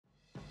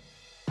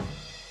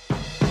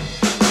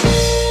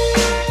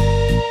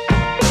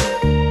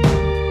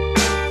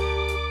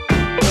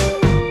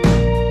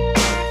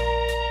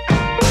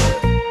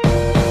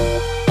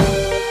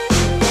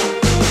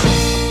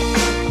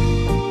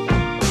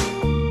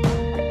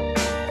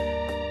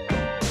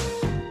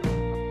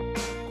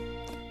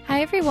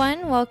Hi,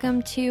 everyone.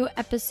 Welcome to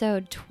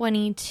episode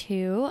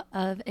 22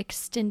 of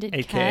Extended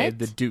AKA Cut.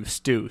 the Deuce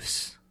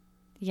Deuce.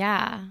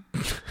 Yeah.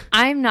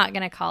 I'm not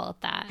going to call it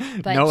that.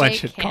 But No one Jake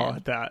should can. call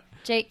it that.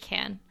 Jake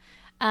can.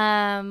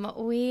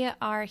 We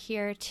are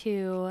here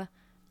to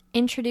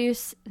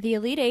introduce the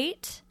Elite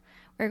Eight.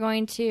 We're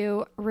going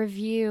to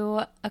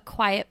review A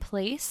Quiet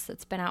Place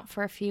that's been out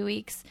for a few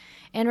weeks.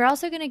 And we're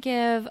also going to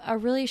give a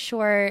really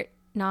short,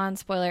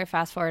 non-spoiler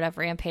fast forward of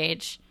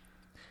Rampage.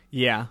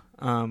 Yeah.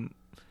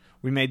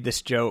 We made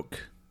this joke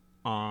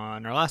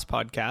on our last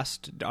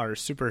podcast, our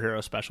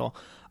superhero special.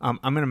 I'm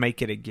going to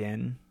make it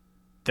again.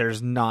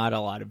 There's not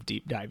a lot of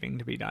deep diving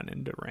to be done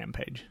into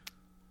Rampage.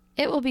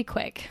 It will be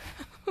quick.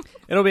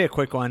 It'll be a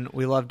quick one.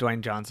 We love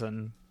Dwayne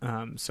Johnson,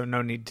 so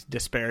no need to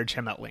disparage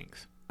him at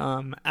length.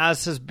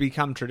 As has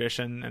become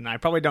tradition, and I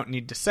probably don't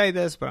need to say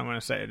this, but I'm going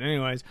to say it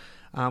anyways,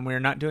 we are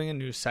not doing a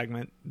news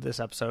segment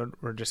this episode.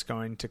 We're just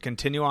going to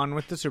continue on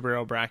with the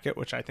superhero bracket,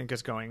 which I think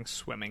is going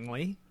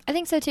swimmingly. I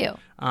think so, too.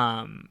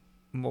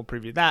 We'll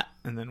preview that,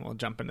 and then we'll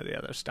jump into the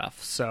other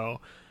stuff. So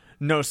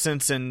no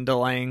sense in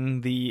delaying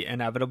the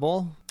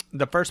inevitable.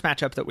 The first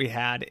matchup that we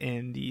had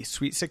in the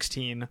Sweet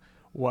 16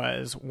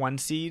 was 1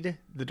 seed,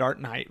 The Dark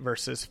Knight,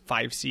 versus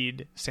 5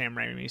 seed, Sam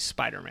Raimi's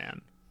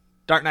Spider-Man.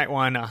 Dark Knight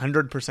won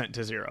 100% to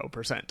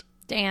 0%.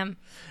 Damn.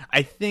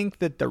 I think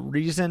that the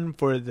reason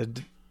for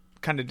the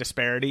kind of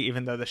disparity,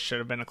 even though this should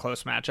have been a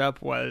close matchup,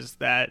 was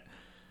that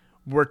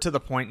we're to the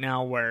point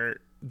now where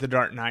The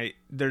Dark Knight,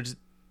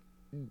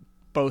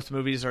 both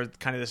movies are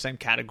kind of the same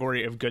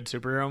category of good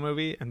superhero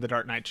movie, and The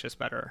Dark Knight's just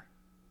better.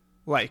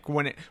 Like,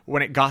 when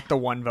it got the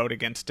one vote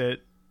against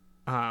it,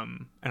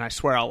 and I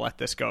swear I'll let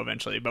this go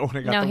eventually, but when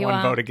it got the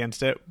one vote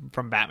against it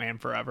from Batman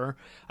Forever,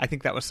 I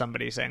think that was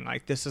somebody saying,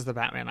 like, this is the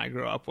Batman I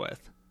grew up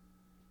with.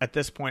 At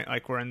this point,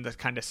 like, we're in the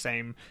kind of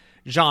same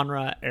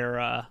genre,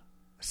 era,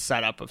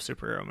 setup of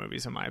superhero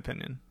movies, in my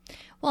opinion.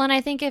 Well, and I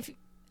think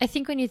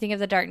when you think of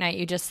The Dark Knight,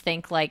 you just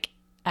think, like,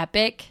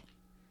 epic.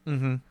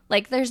 Mm-hmm.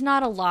 Like, there's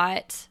not a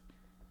lot...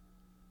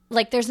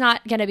 Like, there's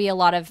not going to be a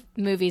lot of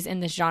movies in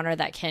this genre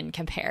that can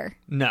compare.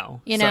 No.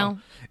 You know?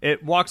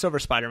 It walks over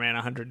Spider-Man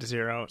 100 to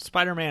 0.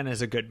 Spider-Man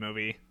is a good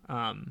movie.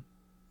 Not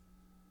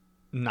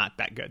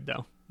that good,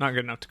 though. Not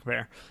good enough to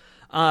compare.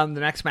 The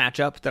next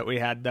matchup that we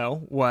had,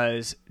 though,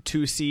 was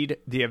 2 seed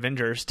The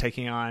Avengers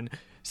taking on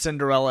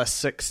Cinderella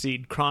 6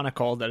 seed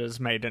Chronicle that has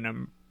made an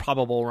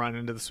improbable run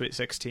into the Sweet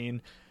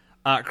 16.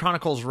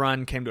 Chronicle's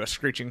run came to a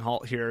screeching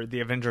halt here. The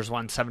Avengers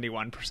won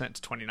 71%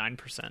 to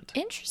 29%.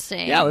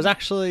 Interesting. Yeah, it was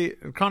actually...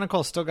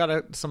 Chronicle's still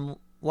got some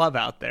love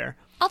out there.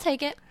 I'll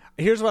take it.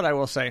 Here's what I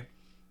will say.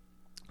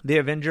 The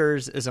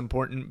Avengers is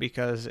important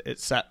because it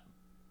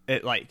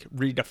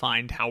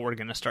redefined how we're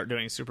going to start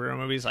doing superhero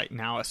movies. Like,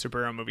 now a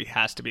superhero movie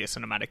has to be a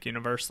cinematic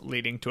universe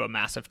leading to a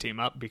massive team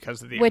up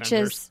because of the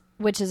Avengers.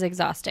 Which is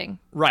exhausting.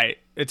 Right.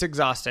 It's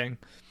exhausting.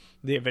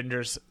 The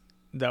Avengers,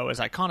 though, is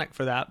iconic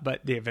for that,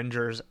 but the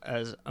Avengers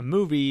as a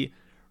movie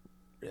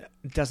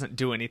doesn't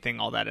do anything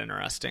all that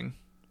interesting.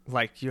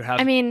 Like, you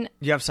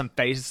have some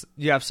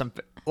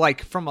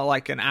like, from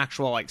an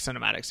actual, like,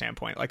 cinematic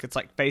standpoint, like, it's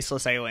like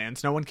faceless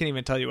aliens. No one can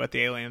even tell you what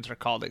the aliens are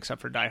called except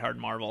for diehard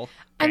Marvel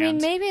fans. I mean,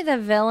 maybe the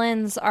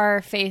villains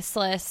are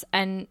faceless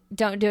and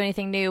don't do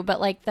anything new, but,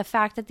 like, the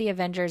fact that the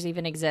Avengers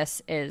even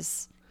exists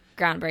is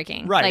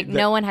groundbreaking. Right. Like,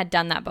 no one had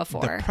done that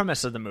before. The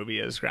premise of the movie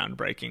is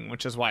groundbreaking,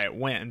 which is why it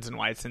wins and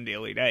why it's in the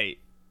Elite Eight.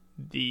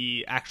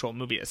 The actual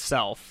movie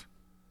itself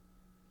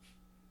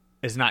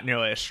is not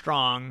nearly as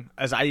strong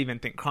as I even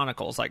think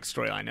Chronicles, like,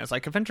 storyline is.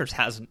 Like, Avengers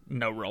has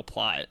no real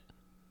plot.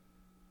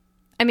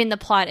 I mean, the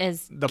plot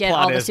is get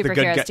all the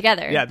superheroes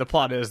together. Yeah, the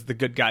plot is the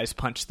good guys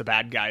punch the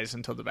bad guys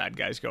until the bad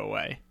guys go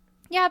away.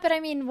 Yeah, but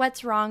I mean,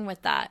 what's wrong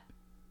with that?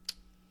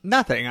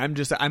 Nothing.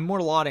 I'm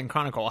more lauding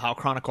Chronicle, how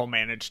Chronicle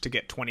managed to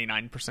get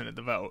 29% of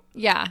the vote.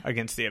 Yeah.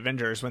 Against the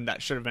Avengers when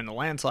that should have been a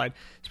landslide.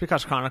 It's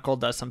because Chronicle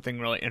does something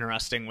really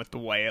interesting with the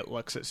way it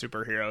looks at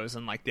superheroes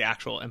and, like, the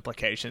actual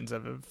implications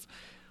of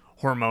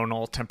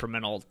hormonal,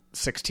 temperamental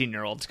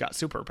 16-year-olds got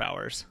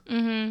superpowers.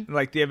 Mm-hmm.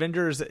 Like, the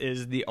Avengers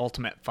is the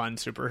ultimate fun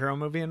superhero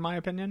movie, in my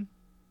opinion.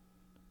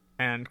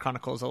 And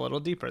Chronicle is a little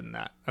deeper than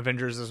that.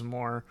 Avengers is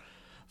more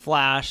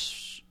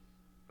flash.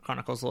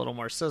 Chronicle's a little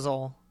more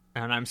sizzle.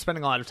 And I'm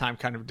spending a lot of time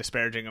kind of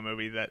disparaging a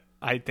movie that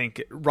I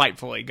think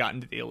rightfully got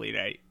into the Elite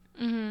Eight.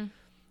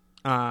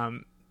 Mm-hmm.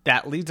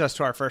 That leads us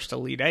to our first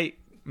Elite Eight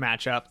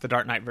matchup, The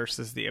Dark Knight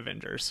versus The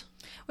Avengers.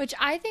 Which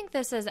I think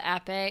this is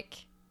epic.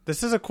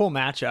 This is a cool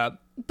matchup.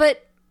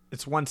 But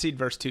it's 1 seed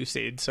versus 2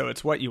 seed, so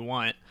it's what you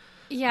want.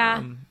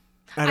 Yeah.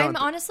 I'm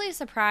honestly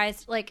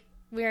surprised. Like,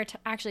 we were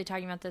actually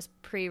talking about this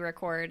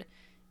pre-recording.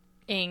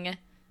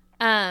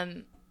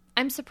 I'm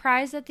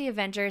surprised that The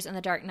Avengers and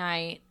The Dark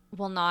Knight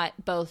will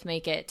not both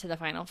make it to the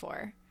Final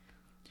Four.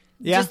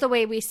 Yeah. Just the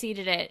way we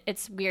seeded it,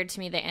 it's weird to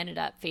me they ended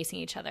up facing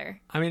each other.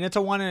 I mean, it's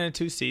a 1 and a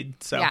 2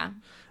 seed, so yeah.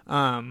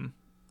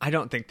 I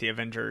don't think the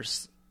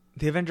Avengers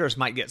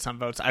might get some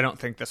votes. I don't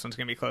think this one's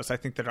going to be close. I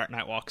think The Dark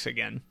Knight walks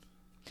again.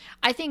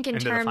 I think in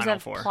terms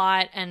of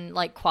plot and,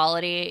 like,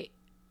 quality,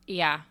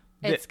 yeah,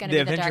 it's going to be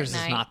The Dark Knight. The Avengers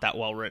is not that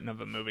well written of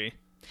a movie.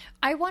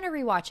 I want to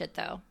rewatch it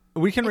though.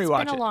 We can rewatch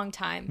it. It's been a long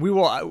time. We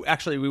will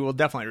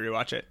definitely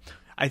rewatch it.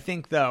 I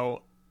think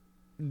though,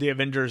 The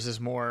Avengers is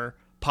more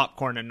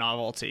popcorn and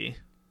novelty,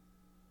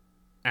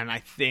 and I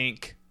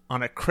think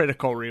on a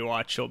critical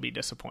rewatch you'll be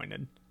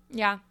disappointed.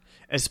 Yeah.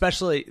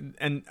 Especially,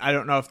 and I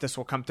don't know if this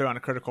will come through on a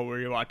critical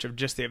rewatch of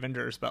just The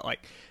Avengers, but like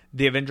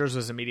The Avengers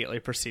was immediately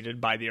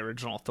preceded by the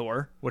original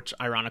Thor, which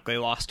ironically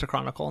lost to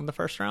Chronicle in the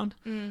first round.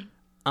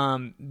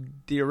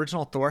 The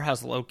original Thor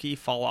has Loki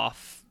fall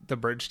off the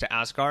bridge to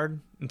Asgard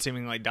and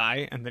seemingly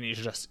die, and then he's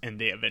just in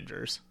the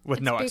Avengers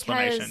with no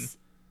explanation.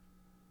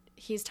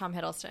 He's Tom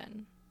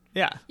Hiddleston.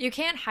 Yeah. You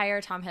can't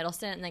hire Tom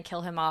Hiddleston and then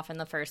kill him off in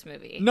the first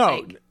movie.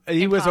 No,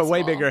 he was a way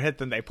impossible. bigger hit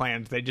than they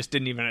planned. They just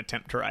didn't even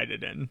attempt to write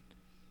it in.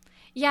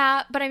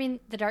 Yeah, but I mean,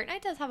 The Dark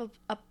Knight does have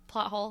a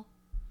plot hole.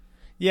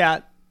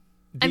 Yeah.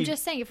 I'm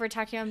just saying, if we're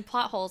talking on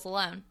plot holes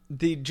alone.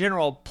 The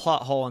general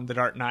plot hole in The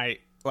Dark Knight,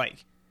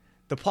 like,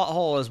 the plot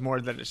hole is more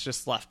that it's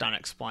just left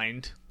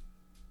unexplained.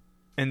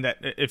 And that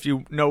if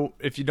you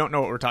don't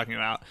know what we're talking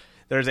about,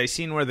 there's a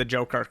scene where the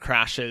Joker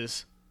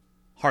crashes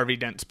Harvey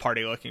Dent's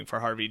party looking for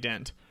Harvey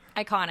Dent.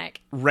 Iconic.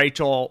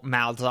 Rachel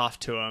mouths off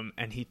to him,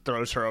 and he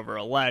throws her over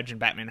a ledge, and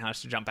Batman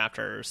has to jump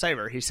after her to save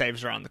her. He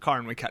saves her on the car,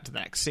 and we cut to the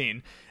next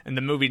scene. And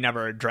the movie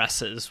never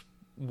addresses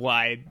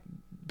why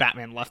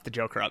Batman left the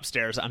Joker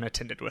upstairs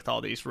unattended with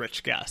all these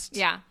rich guests.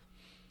 Yeah.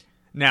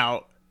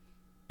 Now,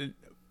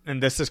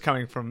 and this is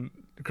coming from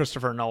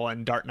Christopher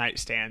Nolan, Dark Knight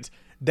stands,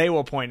 they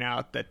will point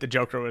out that the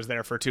Joker was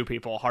there for two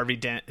people, Harvey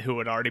Dent, who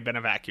had already been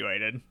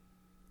evacuated.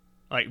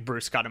 Like,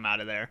 Bruce got him out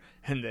of there.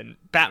 And then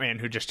Batman,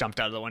 who just jumped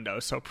out of the window.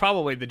 So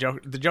probably the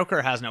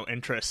Joker has no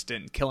interest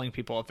in killing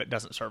people if it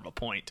doesn't serve a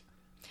point.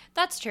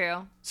 That's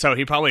true. So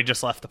he probably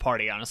just left the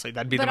party, honestly.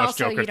 That'd be the most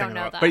Joker thing.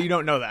 But you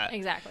don't know that.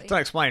 Exactly. It's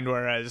unexplained,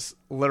 whereas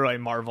literally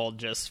Marvel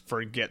just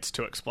forgets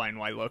to explain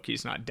why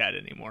Loki's not dead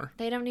anymore.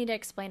 They don't need to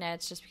explain it.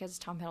 It's just because it's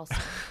Tom Hiddleston.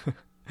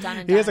 Done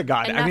and He done. is a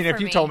god. Enough I mean, if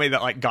for you me. told me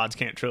that, like, gods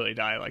can't truly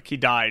die, like, he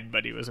died,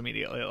 but he was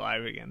immediately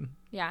alive again.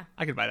 Yeah.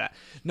 I could buy that.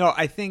 No,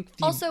 I think...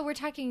 Also, we're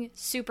talking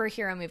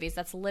superhero movies.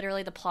 That's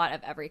literally the plot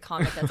of every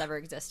comic that's ever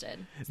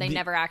existed. They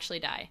never actually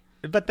die.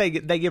 But they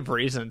give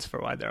reasons for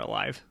why they're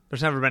alive.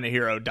 There's never been a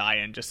hero die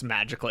and just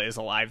magically is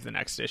alive the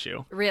next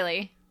issue.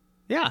 Really?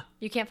 Yeah.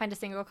 You can't find a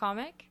single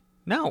comic?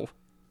 No.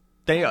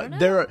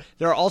 There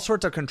are all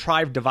sorts of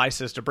contrived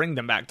devices to bring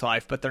them back to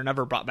life, but they're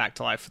never brought back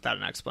to life without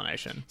an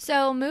explanation.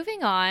 So,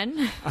 moving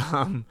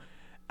on.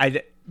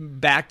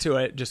 Back to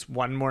it, just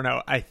one more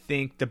note. I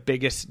think the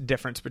biggest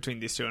difference between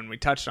these two, and we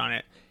touched on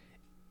it,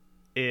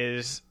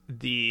 is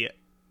the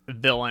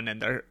villain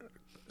and their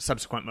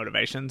subsequent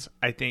motivations.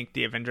 I think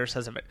the Avengers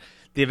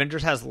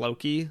has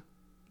Loki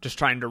just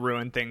trying to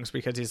ruin things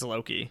because he's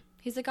Loki.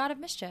 He's the god of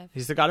mischief.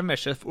 He's the god of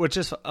mischief, which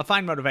is a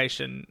fine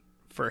motivation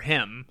for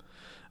him.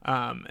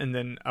 And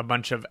then a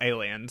bunch of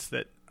aliens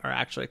that are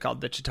actually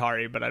called the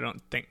Chitauri, but I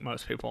don't think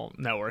most people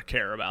know or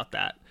care about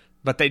that.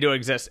 But they do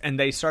exist, and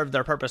they serve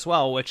their purpose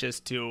well, which is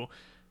to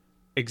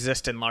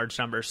exist in large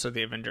numbers so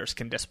the Avengers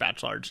can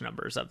dispatch large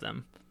numbers of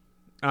them.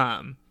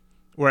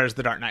 Whereas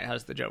the Dark Knight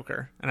has the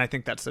Joker, and I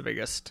think that's the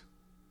biggest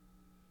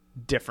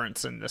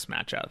difference in this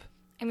matchup.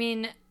 I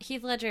mean,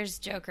 Heath Ledger's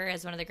Joker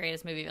is one of the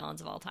greatest movie villains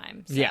of all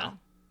time. So. Yeah.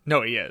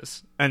 No, he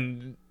is.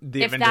 And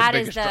the if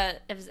Avengers'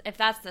 that biggest is if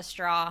that's the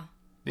straw,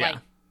 Yeah. like,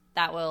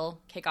 that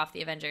will kick off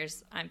the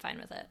Avengers, I'm fine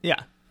with it.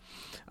 Yeah.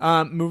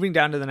 Moving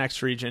down to the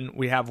next region,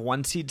 we have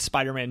 1 seed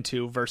Spider-Man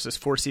 2 versus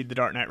 4 seed The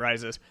Dark Knight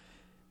Rises.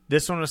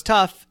 This one was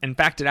tough. In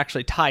fact, it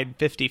actually tied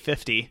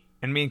 50-50,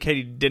 and me and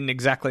Katie didn't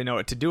exactly know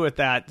what to do with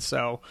that,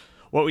 so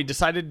what we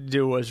decided to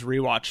do was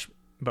rewatch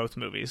both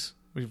movies.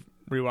 We've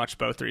rewatched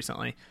both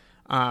recently,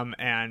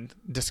 and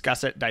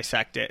discuss it,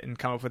 dissect it, and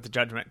come up with a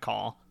judgment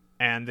call.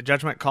 And the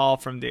judgment call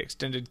from the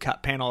extended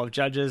cut panel of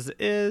judges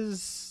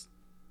is...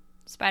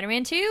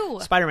 Spider-Man 2.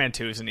 Spider-Man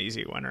 2 is an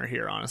easy winner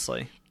here,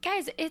 honestly.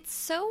 Guys, it's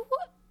so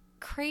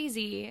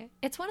crazy.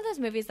 It's one of those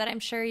movies that I'm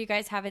sure you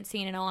guys haven't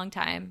seen in a long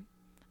time.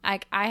 I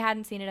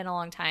hadn't seen it in a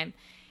long time.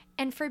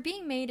 And for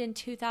being made in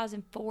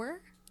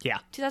 2004, Yeah.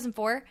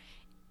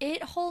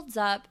 it holds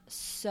up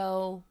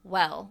so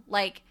well.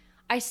 Like,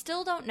 I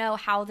still don't know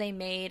how they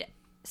made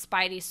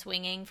Spidey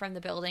swinging from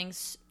the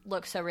buildings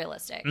look so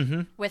realistic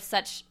with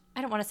such,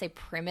 I don't want to say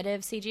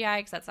primitive CGI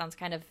because that sounds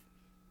kind of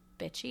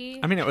bitchy.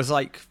 I mean, it was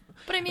like...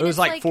 But I mean, it was it's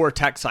like 4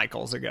 tech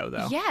cycles ago,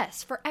 though.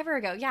 Yes, forever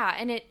ago. Yeah,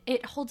 and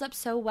it holds up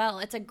so well.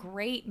 It's a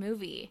great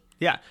movie.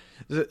 Yeah.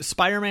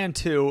 Spider-Man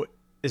 2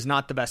 is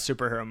not the best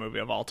superhero movie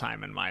of all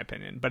time, in my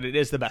opinion, but it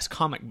is the best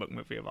comic book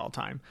movie of all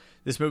time.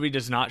 This movie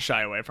does not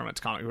shy away from its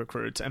comic book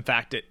roots. In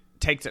fact, it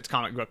takes its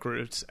comic book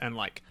roots and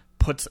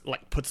puts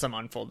them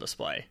on full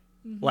display.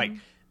 Like,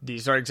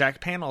 these are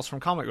exact panels from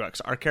comic books.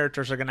 Our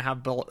characters are going to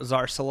have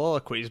bizarre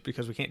soliloquies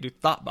because we can't do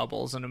thought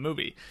bubbles in a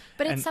movie.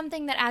 But it's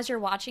something that as you're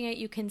watching it,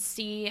 you can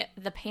see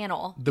the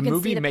panel. The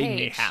movie made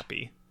me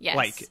happy. Yes.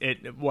 Like,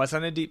 it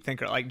wasn't a deep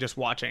thinker. Like, just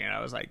watching it, I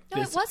was like...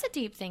 No, it was a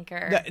deep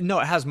thinker. No,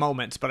 it has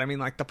moments, but I mean,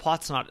 like, the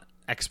plot's not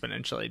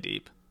exponentially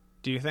deep.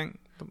 Do you think?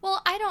 Well,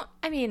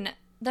 I mean,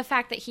 the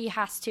fact that he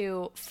has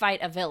to fight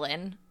a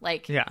villain,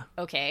 like, Yeah.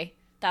 okay,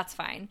 That's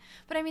fine.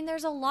 But I mean,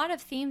 there's a lot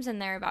of themes in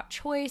there about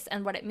choice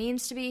and what it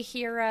means to be a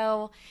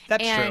hero.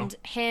 That's and true.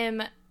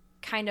 him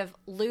kind of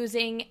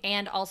losing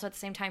and also at the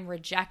same time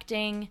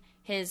rejecting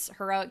his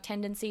heroic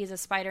tendencies as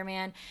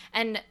Spider-Man.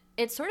 And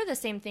it's sort of the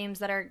same themes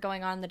that are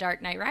going on in The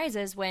Dark Knight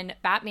Rises when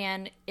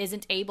Batman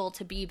isn't able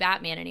to be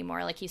Batman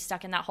anymore. Like, he's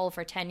stuck in that hole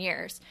for 10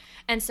 years.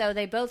 And so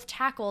they both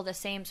tackle the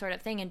same sort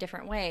of thing in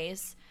different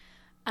ways.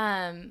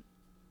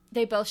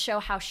 They both show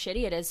how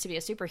shitty it is to be a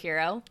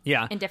superhero.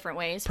 Yeah. In different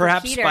ways.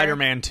 Perhaps Peter,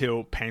 Spider-Man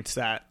 2 paints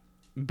that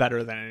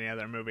better than any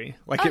other movie.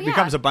 Like, Oh, it yeah.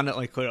 becomes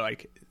abundantly clear,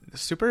 like,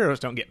 superheroes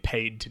don't get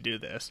paid to do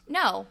this.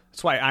 No.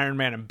 That's why Iron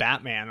Man and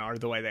Batman are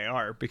the way they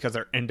are, because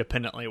they're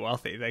independently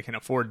wealthy. They can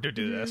afford to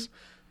do this.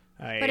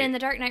 But in The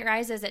Dark Knight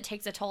Rises, it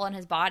takes a toll on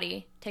his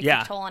body, takes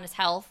Yeah. a toll on his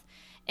health.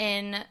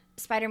 In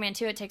Spider-Man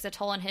 2, it takes a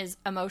toll on his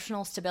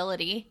emotional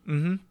stability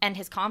and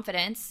his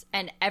confidence.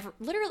 And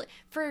literally,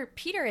 for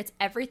Peter, it's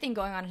everything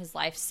going on in his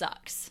life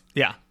sucks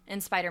Yeah.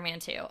 in Spider-Man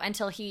 2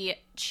 until he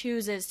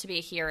chooses to be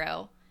a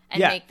hero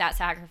and Yeah. make that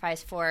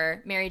sacrifice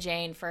for Mary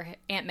Jane, for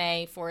Aunt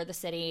May, for the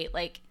city.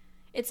 Like,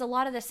 it's a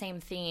lot of the same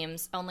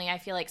themes, only I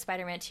feel like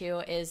Spider-Man 2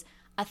 is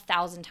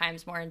 1,000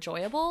 times more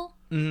enjoyable.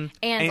 And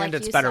like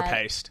it's you better said,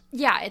 paced.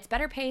 Yeah, it's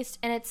better paced,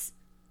 and it's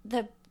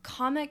the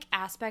comic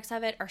aspects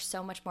of it are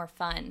so much more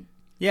fun.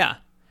 Yeah.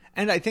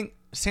 And I think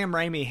Sam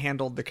Raimi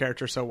handled the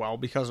character so well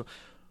because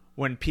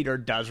when Peter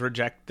does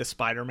reject the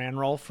Spider-Man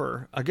role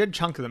for a good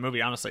chunk of the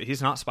movie, honestly,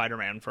 he's not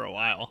Spider-Man for a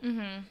while.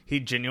 He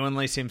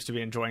genuinely seems to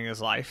be enjoying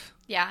his life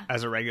Yeah.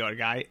 as a regular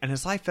guy. And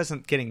his life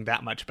isn't getting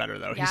that much better,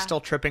 though. Yeah. He's still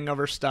tripping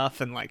over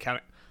stuff and, like,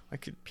 having...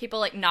 like, People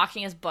like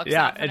knocking his books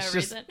yeah, off for no it's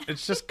just reason.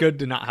 it's just good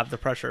to not have the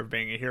pressure of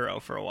being a hero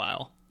for a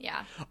while.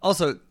 Yeah.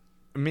 Also,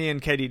 me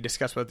and Katie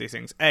discussed both these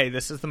things. A,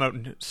 this is the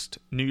most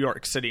New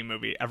York City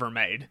movie ever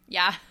made,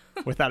 Yeah.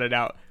 without a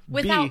doubt.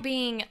 Without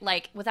B,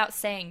 without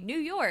saying New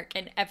York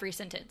in every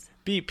sentence.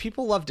 B,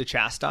 people love to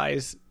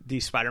chastise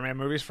these Spider-Man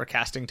movies for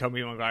casting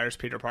Tobey Maguire as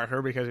Peter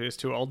Parker because he was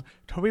too old.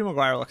 Tobey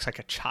Maguire looks like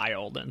a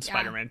child in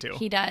Spider-Man 2.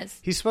 He does.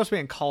 He's supposed to be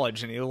in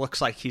college, and he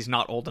looks like he's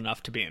not old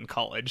enough to be in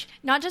college.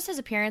 Not just his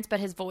appearance, but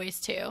his voice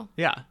too.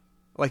 Yeah.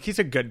 Like, he's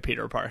a good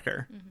Peter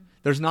Parker.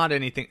 There's not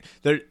anything...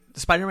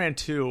 Spider-Man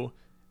 2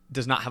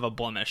 does not have a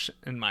blemish,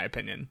 in my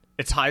opinion.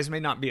 Its highs may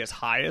not be as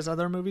high as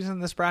other movies in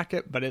this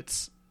bracket, but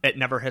it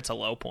never hits a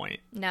low point.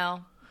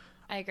 No,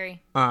 I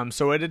agree.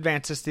 So it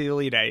advances to the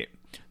Elite Eight.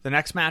 The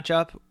next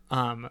matchup,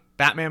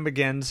 Batman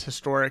Begins,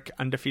 historic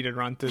undefeated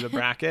run through the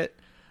bracket.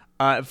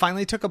 It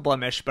finally took a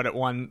blemish, but it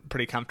won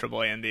pretty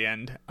comfortably in the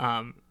end.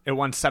 It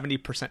won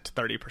 70% to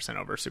 30%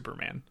 over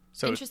Superman.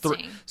 So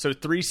Interesting. So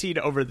 3 seed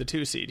over the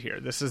 2 seed here.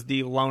 This is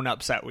the lone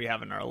upset we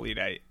have in our Elite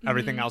Eight.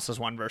 Everything else is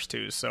 1 versus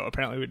 2. So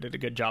apparently we did a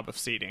good job of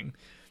seeding.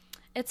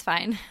 It's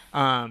fine.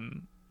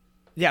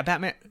 Yeah,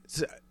 Batman.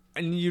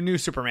 And you knew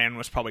Superman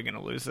was probably going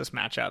to lose this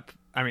matchup.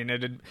 I mean,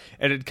 it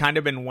had kind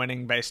of been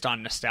winning based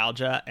on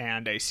nostalgia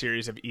and a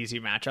series of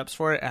easy matchups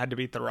for it. It had to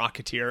beat the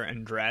Rocketeer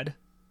and Dredd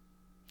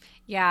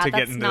Yeah, to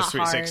that's get into not Sweet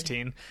hard.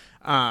 16.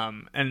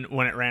 And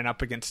when it ran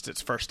up against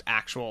its first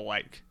actual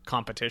like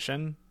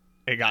competition,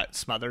 it got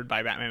smothered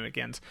by Batman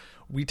Begins.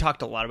 We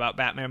talked a lot about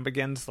Batman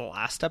Begins the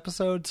last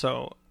episode,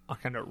 so I'll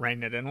kind of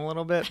rein it in a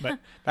little bit. But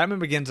Batman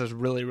Begins is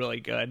really, really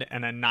good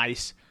and a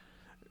nice...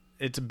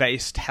 It's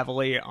based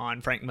heavily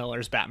on Frank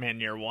Miller's Batman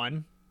Year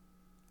One,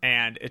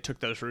 and it took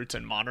those roots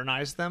and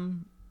modernized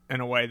them in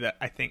a way that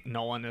I think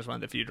Nolan is one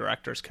of the few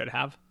directors could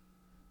have.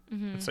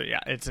 So yeah,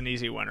 it's an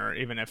easy winner,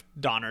 even if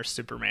Donner's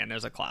Superman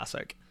is a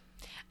classic.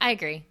 I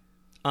agree.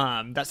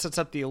 That sets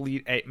up the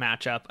Elite Eight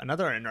matchup,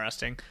 another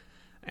interesting,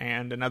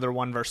 and another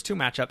 1 versus 2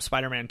 matchup,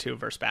 Spider-Man 2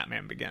 versus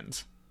Batman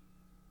Begins.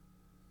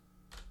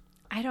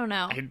 I don't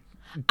know.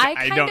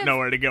 I don't know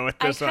where to go with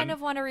this I kind one.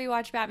 of want to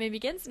rewatch Batman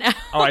Begins now.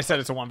 Oh, I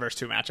said it's a 1 versus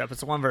 2 matchup.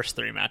 It's a 1 versus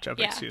 3 matchup.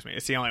 Yeah. Excuse me.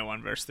 It's the only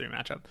 1 versus 3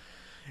 matchup.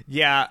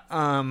 Yeah.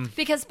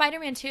 Because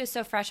Spider-Man 2 is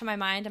so fresh in my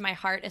mind and my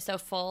heart is so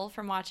full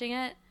from watching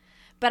it.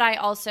 But I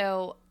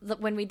also,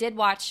 when we did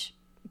watch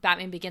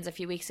Batman Begins a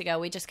few weeks ago,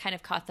 we just kind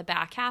of caught the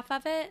back half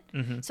of it.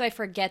 So I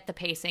forget the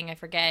pacing. I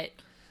forget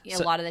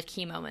a lot of the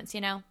key moments, you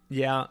know?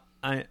 Yeah.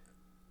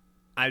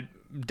 I'm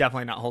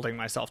definitely not holding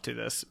myself to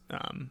this.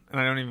 And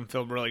I don't even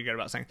feel really good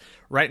about saying.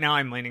 Right now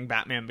I'm leaning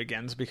Batman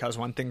Begins because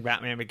one thing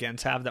Batman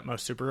Begins have that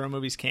most superhero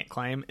movies can't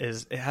claim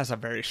is it has a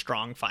very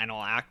strong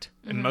final act.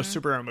 And most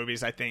superhero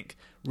movies, I think,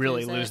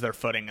 really lose their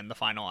footing in the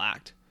final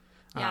act.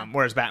 Yeah.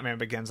 Whereas Batman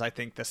Begins, I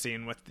think the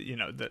scene with,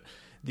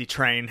 the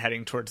train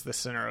heading towards the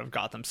center of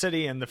Gotham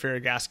City and the fear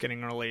gas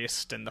getting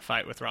released and the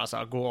fight with Ra's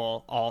al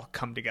Ghul all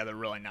come together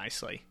really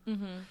nicely.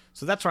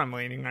 So that's where I'm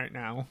leaning right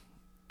now.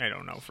 I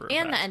don't know for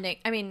And the ending,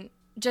 I mean,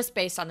 just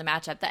based on the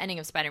matchup, the ending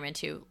of Spider-Man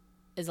 2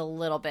 is a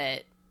little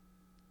bit...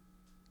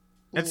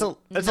 It's a not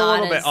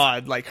little bit as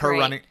odd. Like her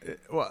great.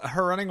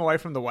 running away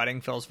from the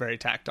wedding feels very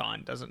tacked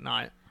on, does it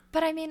not?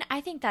 But I mean,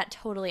 I think that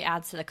totally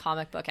adds to the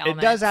comic book It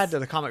element. does add to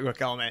the comic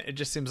book element. It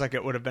just seems like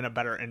it would have been a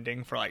better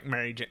ending for like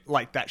Mary Jane,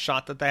 like that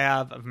shot that they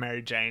have of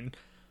Mary Jane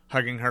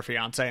hugging her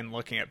fiance and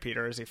looking at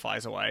Peter as he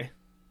flies away.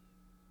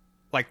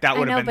 Like, that I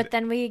would know, have been... but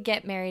then we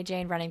get Mary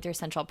Jane running through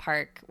Central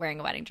Park wearing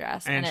a wedding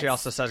dress. And she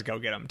also says, go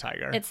get him,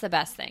 Tiger. It's the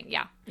best thing.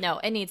 Yeah. No,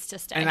 it needs to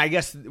stay. And I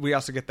guess we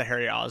also get the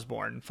Harry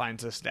Osborn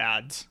finds his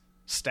dad's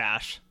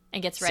stash.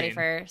 And gets ready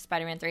for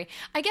Spider-Man 3.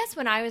 I guess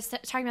when I was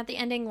talking about the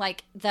ending,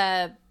 like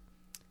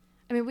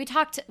we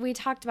talked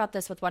about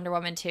this with Wonder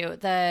Woman too.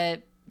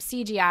 The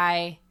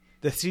CGI...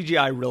 The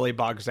CGI really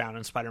bogs down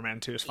in Spider-Man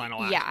 2's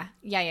final act.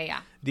 Yeah.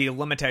 The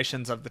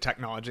limitations of the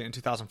technology in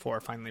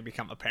 2004 finally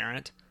become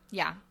apparent.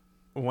 Yeah.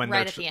 When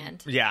right at the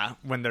end. Yeah,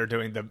 when they're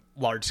doing the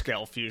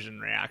large-scale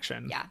fusion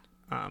reaction.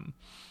 Yeah.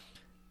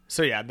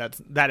 So yeah,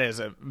 that is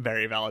a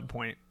very valid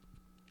point.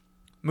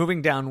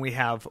 Moving down, we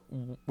had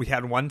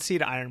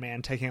 1-seed Iron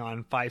Man taking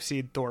on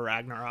 5-seed Thor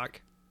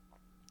Ragnarok.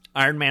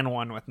 Iron Man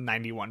won with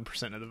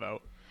 91% of the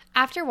vote.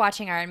 After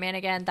watching Iron Man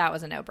again, that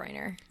was a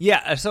no-brainer.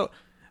 Yeah, so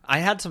I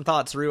had some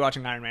thoughts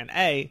rewatching Iron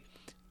Man.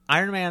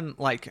 Iron Man,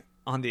 like,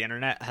 on the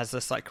internet has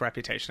this, like,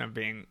 reputation of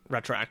being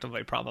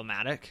retroactively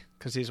problematic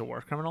because he's a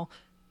war criminal.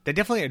 They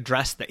definitely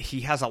addressed that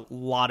he has a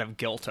lot of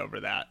guilt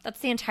over that. That's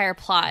the entire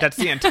plot. That's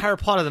the entire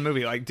plot of the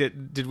movie. Like,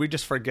 did we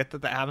just forget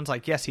that happens?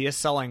 Like, yes, he is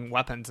selling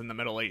weapons in the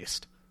Middle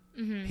East.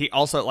 Mm-hmm. He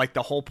also, like,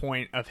 the whole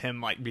point of him,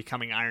 like,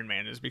 becoming Iron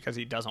Man is because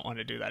he doesn't want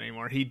to do that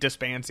anymore. He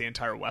disbands the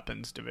entire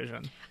weapons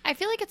division. I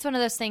feel like it's one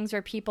of those things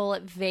where people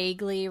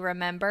vaguely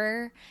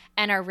remember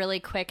and are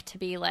really quick to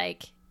be,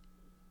 like,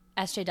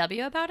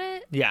 SJW about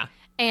it. Yeah.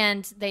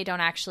 And they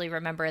don't actually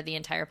remember the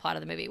entire plot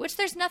of the movie, which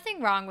there's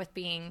nothing wrong with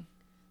being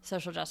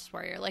social justice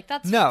warrior. Like,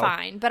 that's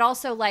fine. But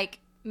also, like,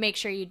 make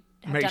sure you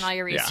have done all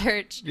your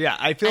research. Yeah,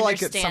 I feel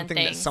like it's something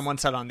things. that someone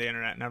said on the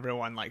internet and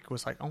everyone, like,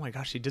 was like, oh my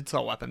gosh, he did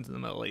sell weapons in the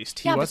Middle East.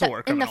 He was a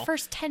war criminal. In the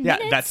first 10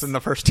 minutes? Yeah, that's in the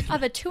first 10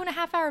 of a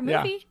 2.5-hour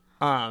movie?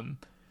 Yeah.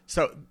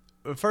 So,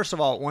 first of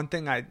all, one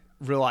thing I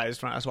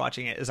realized when I was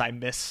watching it is I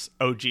miss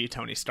OG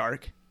Tony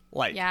Stark.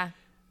 Like, yeah.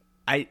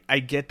 I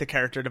get the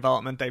character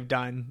development they've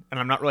done, and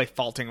I'm not really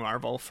faulting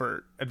Marvel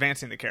for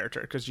advancing the character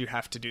because you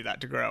have to do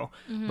that to grow.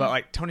 Mm-hmm. But,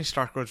 like, Tony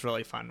Stark was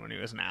really fun when he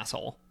was an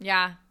asshole.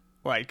 Yeah.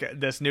 Like,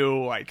 this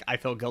new, like, I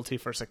feel guilty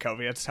for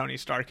Sokovians Tony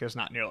Stark is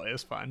not nearly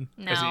as fun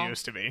as he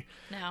used to be.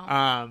 No.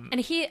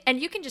 And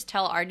you can just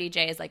tell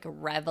RDJ is, like,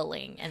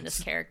 reveling in this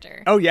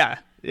character. Oh, yeah.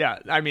 Yeah.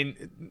 I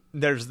mean,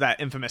 there's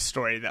that infamous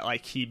story that,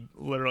 like, he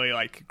literally,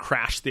 like,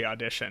 crashed the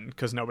audition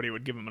because nobody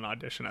would give him an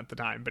audition at the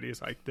time. But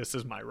he's like, this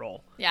is my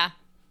role. Yeah.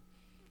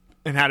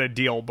 And had a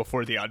deal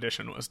before the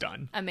audition was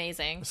done.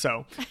 Amazing.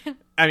 So,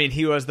 I mean,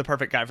 he was the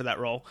perfect guy for that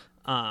role.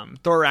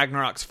 Thor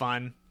Ragnarok's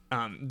fun.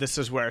 This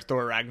is where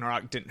Thor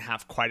Ragnarok didn't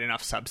have quite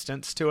enough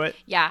substance to it.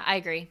 Yeah, I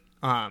agree.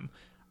 Iron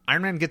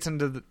Man gets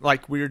into,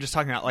 like we were just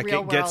talking about, like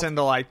Real it gets world.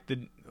 into, like,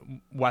 the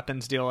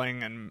weapons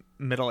dealing and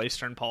Middle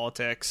Eastern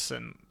politics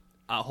and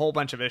a whole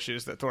bunch of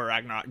issues that Thor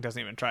Ragnarok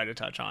doesn't even try to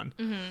touch on.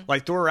 Mm-hmm.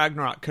 Like, Thor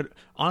Ragnarok could...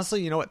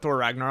 Honestly, you know what Thor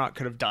Ragnarok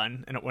could have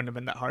done, and it wouldn't have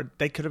been that hard?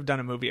 They could have done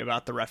a movie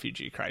about the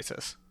refugee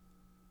crisis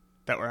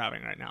that we're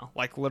having right now.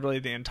 Like, literally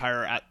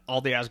all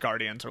the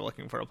Asgardians are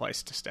looking for a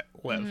place to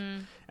live.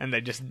 Mm-hmm. And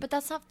they just... But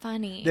that's not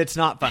funny. It's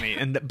not funny.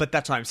 But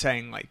that's why I'm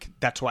saying, like,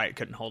 that's why it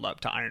couldn't hold up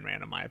to Iron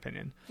Man, in my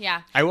opinion.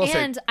 Yeah. I will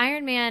say... And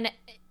Iron Man,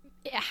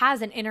 it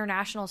has an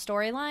international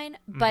storyline,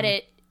 but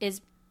it is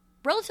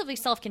relatively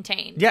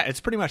self-contained. Yeah, it's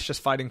pretty much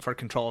just fighting for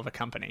control of a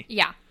company.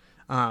 Yeah.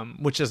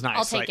 Which is nice.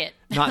 I'll take it.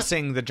 Not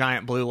seeing the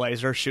giant blue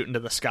laser shoot into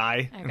the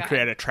sky and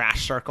create a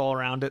trash circle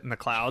around it in the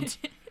clouds.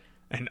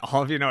 And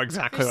all of you know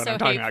exactly what I'm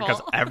talking about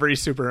because every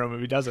superhero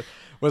movie does it.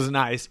 Was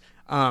nice.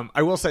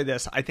 I will say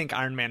this. I think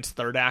Iron Man's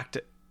third act,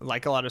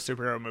 like a lot of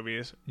superhero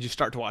movies, you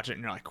start to watch it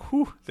and you're like,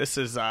 whew, this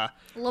is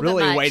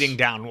really weighting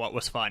down what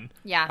was fun.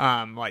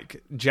 Yeah.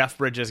 Like Jeff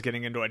Bridges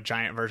getting into a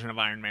giant version of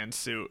Iron Man's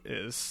suit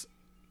is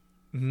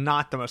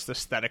not the most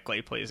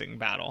aesthetically pleasing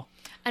battle.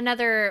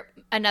 Another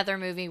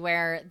movie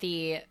where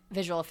the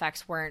visual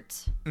effects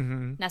weren't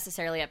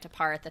necessarily up to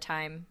par at the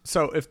time.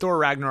 So if Thor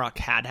Ragnarok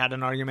had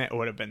an argument, it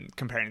would have been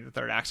comparing the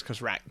third acts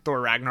because Thor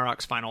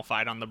Ragnarok's final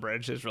fight on the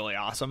bridge is really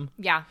awesome.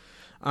 Yeah.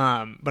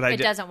 But it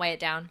doesn't weigh it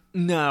down.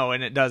 No,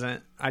 and it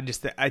doesn't.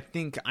 I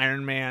think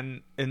Iron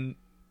Man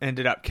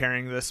ended up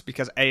carrying this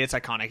because A, it's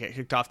iconic. It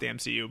kicked off the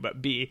MCU,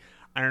 but B,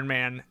 Iron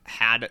Man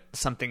had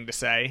something to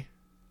say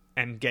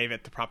and gave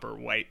it the proper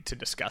weight to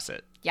discuss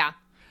it. Yeah.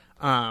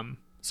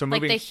 So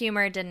like the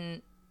humor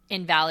didn't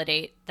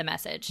invalidate the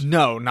message.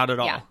 No, not at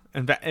all. Yeah.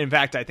 In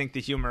fact, I think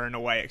the humor in a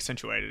way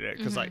accentuated it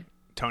because like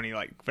Tony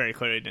like very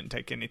clearly didn't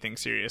take anything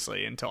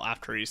seriously until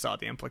after he saw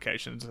the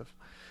implications of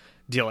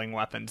dealing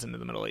weapons into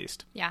the Middle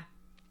East. Yeah.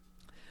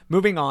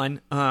 Moving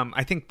on,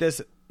 I think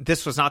this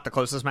was not the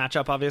closest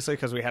matchup, obviously,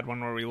 because we had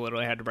one where we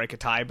literally had to break a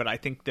tie, but I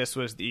think this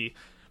was the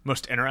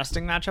most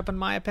interesting matchup in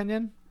my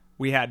opinion.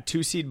 We had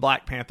 2-seed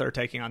Black Panther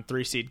taking on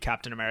 3-seed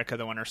Captain America,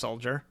 the Winter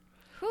Soldier.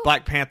 Whew.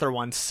 Black Panther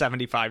won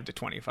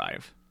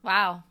 75-25.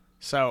 Wow.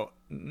 So,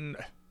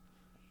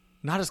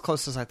 not as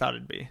close as I thought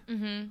it'd be.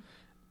 Mm-hmm.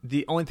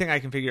 The only thing I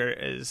can figure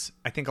is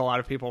I think a lot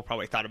of people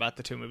probably thought about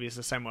the two movies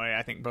the same way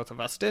I think both of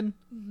us did.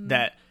 Mm-hmm.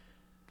 That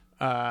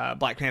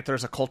Black Panther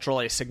is a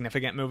culturally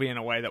significant movie in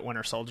a way that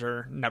Winter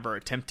Soldier never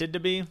attempted to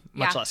be,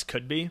 much less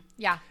could be.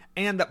 Yeah.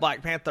 And that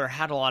Black Panther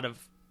had a lot of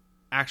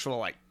actual,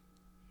 like,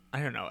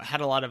 I don't know, it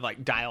had a lot of,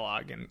 like,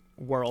 dialogue and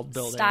world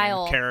building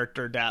Style. and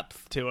character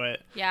depth to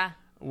it. Yeah.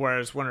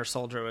 Whereas Winter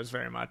Soldier was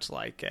very much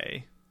like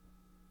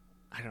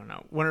I don't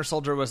know. Winter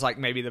Soldier was like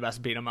maybe the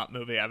best beat 'em up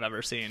movie I've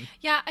ever seen.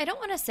 Yeah, I don't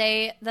want to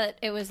say that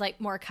it was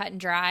like more cut and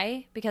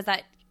dry because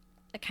that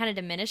kind of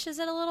diminishes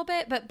it a little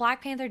bit, but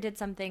Black Panther did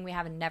something we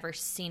haven't never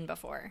seen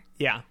before.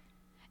 Yeah.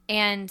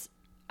 And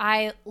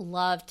I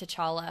love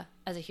T'Challa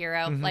as a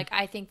hero. Mm-hmm. Like,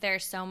 I think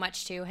there's so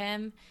much to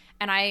him,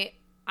 and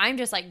I'm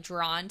just like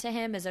drawn to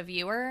him as a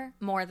viewer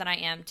more than I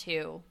am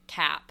to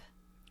Cap.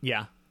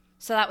 Yeah.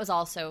 So that was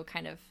also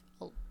kind of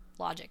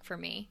logic for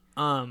me.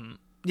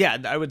 Yeah,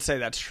 I would say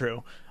that's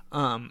true.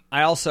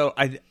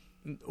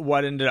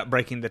 What ended up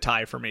breaking the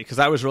tie for me, because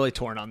I was really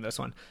torn on this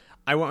one.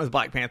 I went with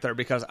Black Panther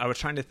because I was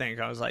trying to think.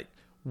 I was like,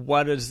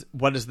 what is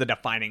the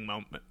defining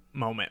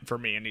moment for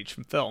me in each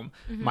film?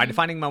 Mm-hmm. My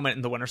defining moment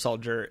in The Winter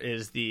Soldier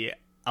is the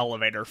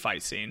elevator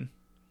fight scene,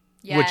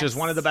 which is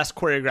one of the best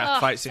choreographed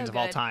fight scenes of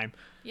all time.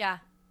 Yeah.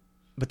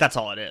 But that's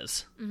all it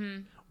is.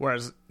 Mm-hmm.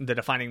 Whereas the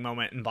defining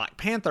moment in Black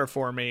Panther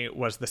for me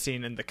was the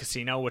scene in the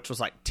casino, which was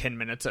like 10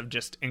 minutes of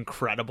just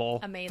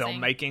incredible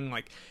filmmaking.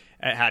 Like,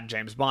 it had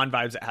James Bond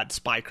vibes, it had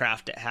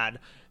spycraft, it had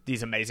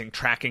these amazing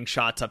tracking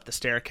shots up the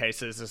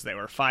staircases as they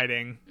were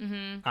fighting.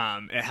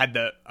 Mm-hmm. It had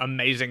the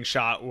amazing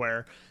shot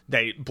where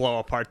they blow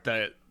apart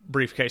the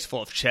briefcase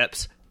full of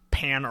chips,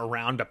 pan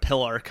around a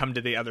pillar, come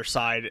to the other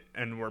side,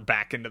 and we're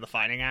back into the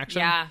fighting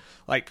action. Yeah.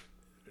 Like,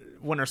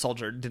 Winter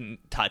Soldier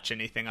didn't touch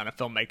anything on a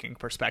filmmaking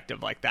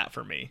perspective like that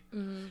for me.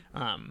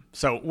 Mm-hmm.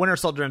 So Winter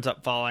Soldier ends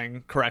up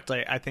falling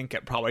correctly. I think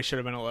it probably should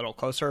have been a little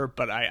closer,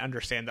 but I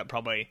understand that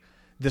probably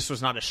this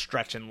was not a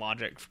stretch in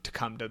logic to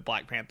come to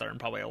Black Panther, and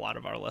probably a lot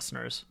of our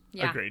listeners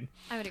agreed.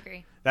 I would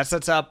agree. That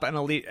sets up an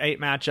Elite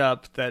 8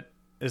 matchup that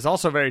is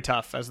also very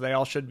tough, as they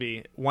all should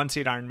be.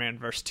 1-seed Iron Man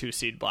versus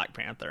 2-seed Black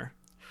Panther.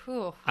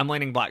 Whew. I'm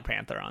leaning Black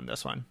Panther on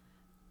this one.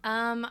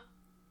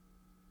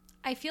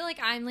 I feel like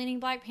I'm leaning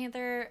Black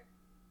Panther.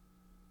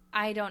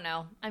 I don't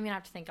know. I'm going to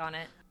have to think on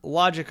it.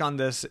 Logic on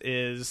this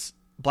is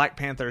Black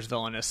Panther's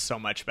villain is so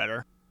much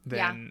better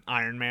than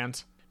Iron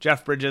Man's.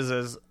 Jeff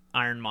Bridges'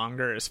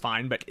 Ironmonger is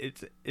fine, but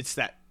it's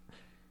that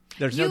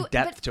there's no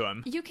depth to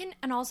him. You can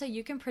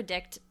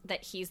predict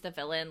that he's the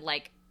villain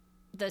like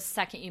the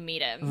second you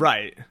meet him.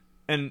 Right.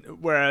 And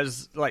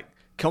whereas like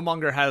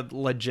Killmonger had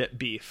legit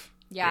beef.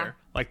 Yeah. Here.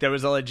 Like, there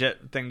was a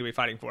legit thing to be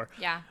fighting for.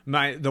 Yeah.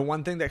 The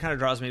one thing that kind of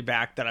draws me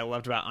back that I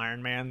loved about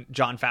Iron Man,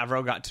 Jon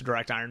Favreau got to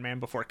direct Iron Man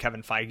before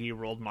Kevin Feige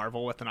ruled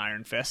Marvel with an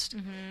iron fist.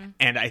 Mm-hmm.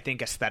 And I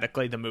think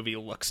aesthetically the movie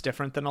looks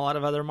different than a lot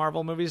of other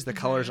Marvel movies. The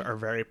colors are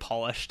very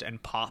polished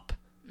and pop.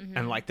 Mm-hmm.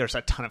 And, like, there's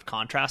a ton of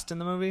contrast in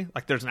the movie.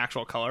 Like, there's an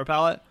actual color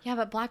palette. Yeah,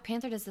 but Black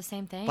Panther does the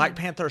same thing. Black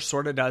Panther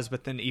sort of does,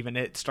 but then even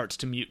it starts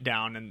to mute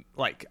down. And,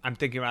 like, I'm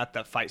thinking about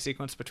the fight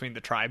sequence between the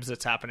tribes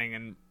that's happening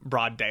in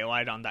broad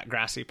daylight on that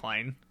grassy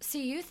plain.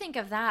 See, you think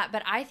of that,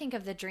 but I think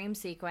of the dream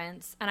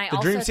sequence. And the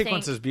dream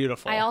sequence is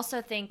beautiful. I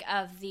also think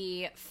of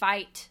the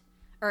fight,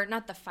 or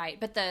not the fight,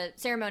 but the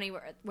ceremony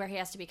where he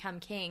has to become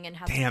king and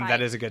has to fight.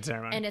 That is a good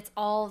ceremony. And it's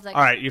all the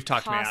All right, you've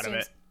talked me out of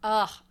it.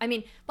 Ugh. I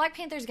mean, Black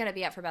Panther's going to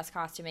be up for best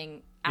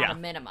costuming at a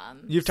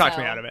minimum. You've talked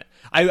me out of it.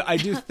 I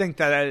do think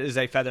that is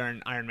a feather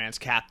in Iron Man's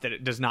cap that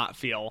it does not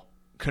feel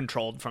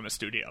controlled from a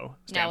studio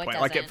standpoint. No,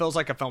 it like, doesn't. it feels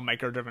like a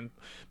filmmaker-driven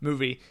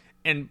movie.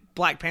 And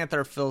Black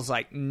Panther feels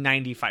like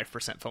 95%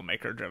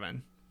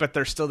 filmmaker-driven. But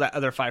there's still that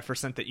other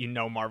 5%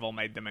 that Marvel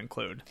made them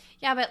include.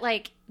 Yeah, but,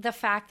 like, the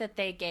fact that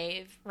they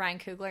gave Ryan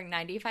Coogler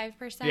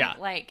 95%,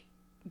 like...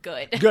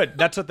 Good.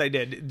 That's what they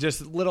did.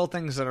 Just little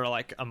things that are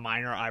like a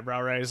minor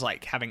eyebrow raise,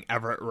 like having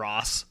Everett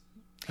Ross,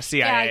 a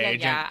CIA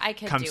agent,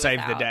 come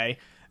save the day.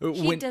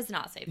 He does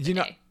not save the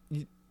day.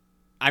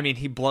 I mean,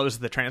 he blows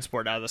the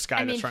transport out of the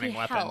sky that's running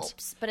weapons.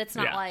 Helps, but it's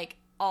not like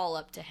all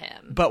up to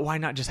him. But why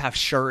not just have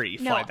Shuri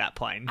fly that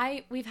plane?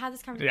 We've had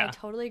this conversation. I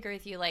totally agree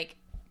with you. Like,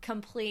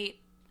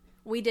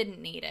 we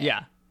didn't need it.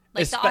 Yeah.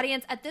 Like, the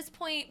audience, at this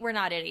point, we're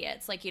not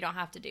idiots. Like, you don't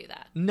have to do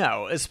that.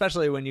 No,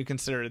 especially when you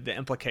consider the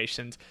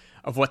implications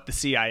of what the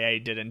CIA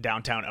did in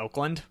downtown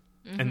Oakland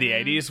in the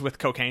 80s with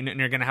cocaine, and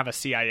you're going to have a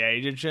CIA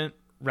agent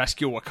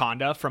rescue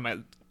Wakanda from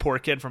a poor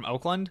kid from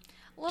Oakland.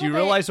 Do you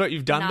realize what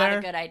you've done there? Not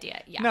a good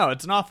idea, yeah. No,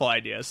 it's an awful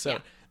idea. So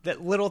that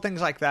little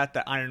things like that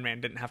Iron Man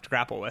didn't have to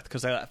grapple with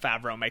because they let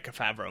Favreau make a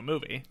Favreau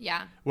movie.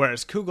 Yeah.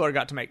 Whereas Coogler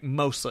got to make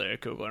mostly a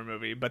Coogler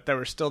movie, but there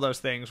were still those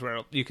things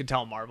where you could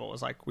tell Marvel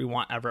was like, we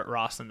want Everett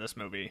Ross in this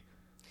movie.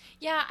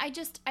 Yeah,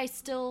 I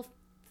still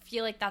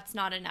feel like that's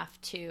not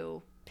enough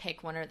to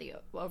pick one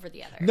over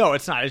the other. No,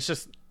 it's not. It's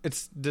just,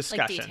 it's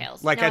discussion. Like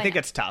details. Like, I think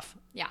it's tough.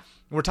 Yeah.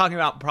 We're talking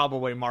about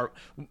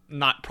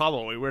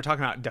we're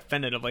talking about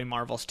definitively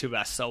Marvel's two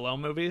best solo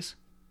movies.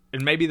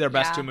 And maybe their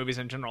best two movies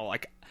in general.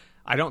 Like,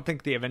 I don't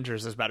think The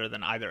Avengers is better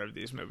than either of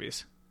these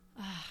movies.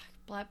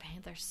 Black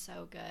Panther's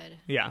so good.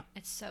 Yeah.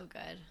 It's so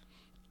good.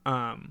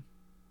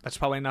 that's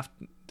probably enough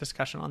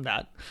discussion on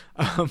that.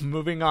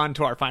 Moving on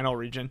to our final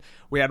region,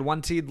 we had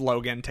 1 seed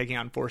Logan taking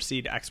on 4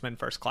 seed X-Men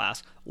First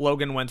Class.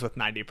 Logan wins with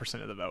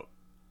 90% of the vote.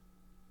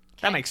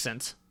 Okay. That makes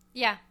sense.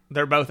 Yeah.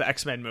 They're both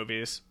X-Men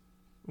movies.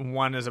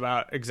 One is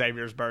about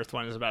Xavier's birth,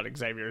 one is about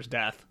Xavier's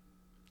death.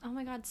 Oh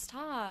my God,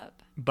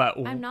 stop. But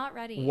I'm not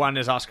ready. One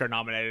is Oscar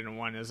nominated and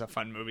one is a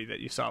fun movie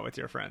that you saw with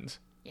your friends.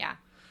 Yeah.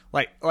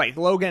 Like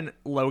Logan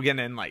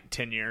in like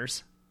 10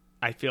 years,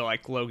 I feel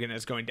like Logan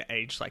is going to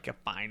age like a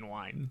fine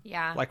wine.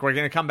 Yeah. Like we're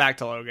going to come back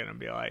to Logan and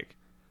be like,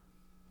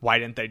 why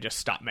didn't they just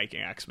stop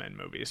making X-Men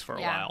movies for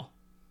a while?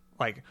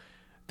 Like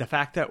the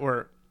fact that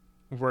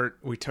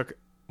we took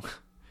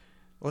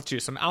let's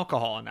use some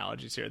alcohol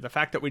analogies here. The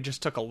fact that we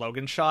just took a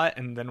Logan shot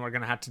and then we're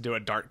going to have to do a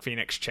Dark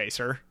Phoenix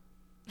chaser.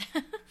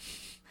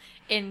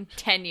 In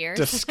 10 years.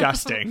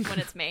 Disgusting. When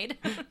it's made.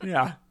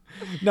 Yeah.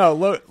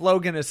 No,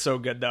 Logan is so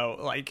good though.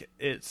 Like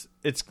it's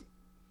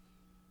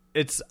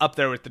up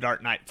there with the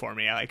Dark Knight for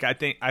me. Like I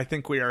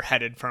think we are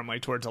headed firmly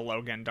towards a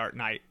Logan Dark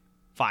Knight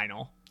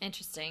final.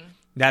 Interesting.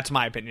 That's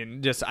my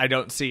opinion. Just I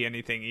don't see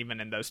anything even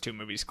in those 2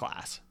 movies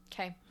class.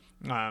 Okay.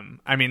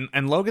 I mean,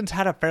 and Logan's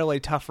had a fairly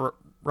tough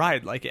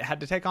ride. Like it had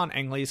to take on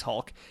Ang Lee's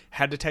Hulk,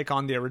 had to take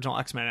on the original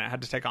X-Men, and it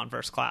had to take on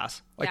First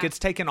Class. Like it's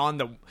taken on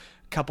the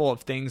couple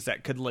of things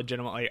that could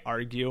legitimately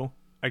argue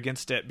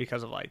against it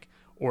because of like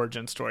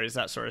origin stories,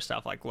 that sort of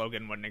stuff. Like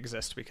Logan wouldn't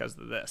exist because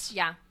of this.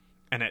 Yeah.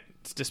 And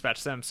it's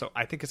dispatched them. So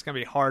I think it's going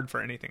to be hard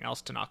for anything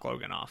else to knock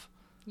Logan off.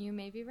 You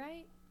may be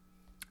right.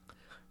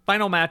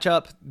 Final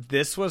matchup.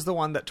 This was the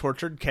one that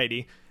tortured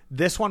Katie.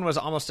 This one was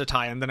almost a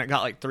tie, and then it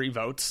got like 3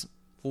 votes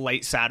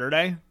late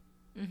Saturday.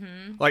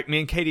 Mm-hmm. Like me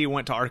and Katie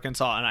went to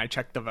Arkansas, and I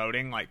checked the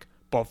voting like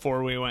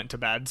before we went to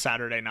bed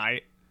Saturday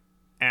night,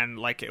 and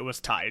like it was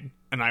tied.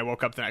 And I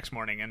woke up the next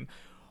morning, and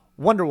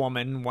Wonder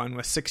Woman won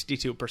with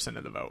 62%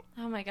 of the vote.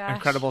 Oh my gosh.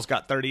 Incredibles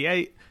got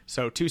 38,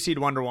 so 2 seed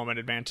Wonder Woman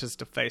advances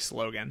to face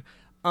Logan.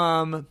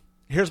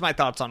 Here's my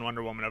thoughts on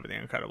Wonder Woman over the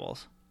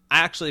Incredibles. I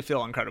actually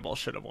feel Incredibles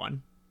should have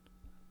won.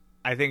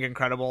 I think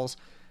Incredibles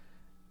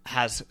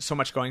has so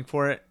much going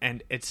for it,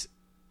 and it's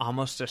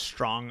almost as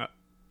strong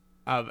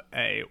of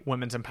a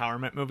women's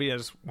empowerment movie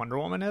as Wonder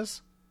Woman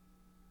is,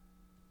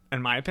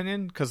 in my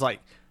opinion, because like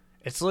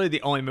it's literally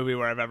the only movie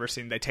where I've ever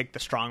seen they take the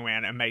strong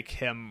man and make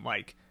him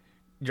like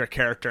your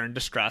character in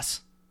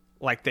distress.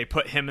 Like they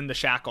put him in the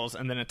shackles,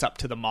 and then it's up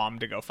to the mom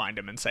to go find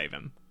him and save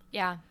him.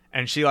 Yeah.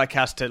 And she like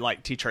has to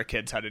like teach her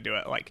kids how to do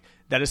it. Like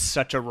that is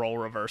such a role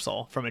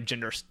reversal from a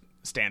gender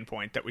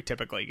standpoint that we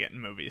typically get in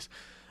movies.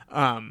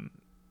 I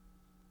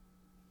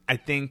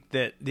think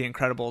that The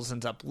Incredibles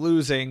ends up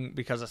losing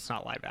because it's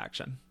not live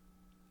action.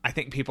 I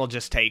think people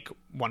just take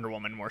Wonder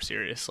Woman more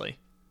seriously.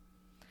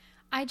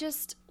 I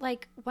just,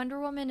 like, Wonder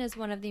Woman is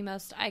one of the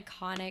most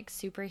iconic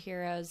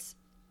superheroes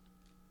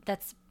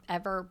that's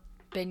ever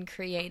been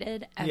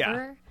created, ever.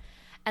 Yeah.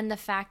 And the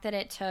fact that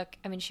it took,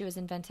 I mean, she was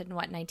invented in,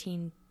 what,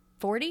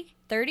 1940?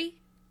 30?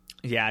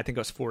 Yeah, I think it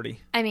was 40.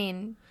 I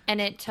mean,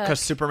 and it took... Because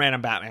Superman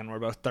and Batman were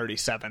both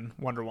 37.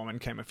 Wonder Woman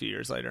came a few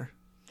years later.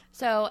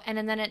 So,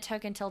 and then it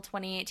took until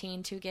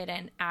 2018 to get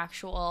an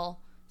actual,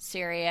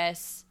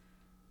 serious,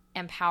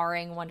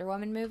 empowering Wonder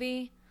Woman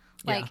movie.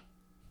 Like,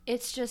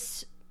 it's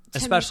just...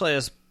 Especially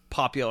as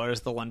popular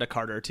as the Linda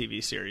Carter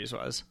TV series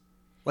was.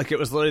 Like, it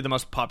was literally the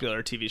most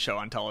popular TV show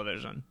on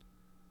television.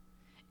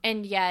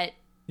 And yet,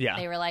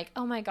 they were like,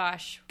 oh my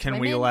gosh. Can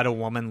we let a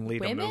woman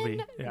lead a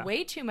movie? Yeah.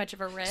 Way too much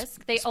of a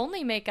risk. They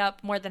only make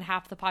up more than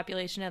half the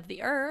population of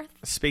the Earth.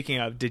 Speaking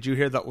of, did you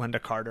hear that Linda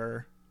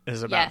Carter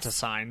is about to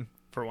sign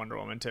for Wonder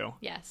Woman 2?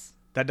 Yes.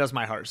 That does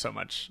my heart so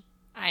much.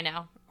 I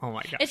know. Oh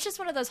my gosh. It's just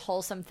one of those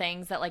wholesome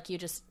things that like you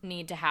just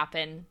need to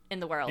happen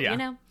in the world, you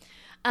know?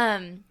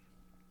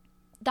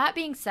 That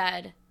being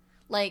said,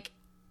 like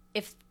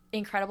if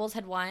Incredibles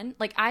had won,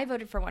 like I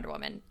voted for Wonder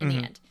Woman in the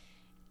end.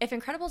 If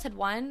Incredibles had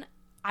won,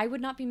 I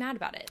would not be mad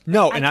about it.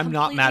 No, and I'm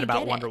not mad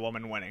about Wonder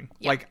Woman winning.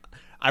 Yeah. Like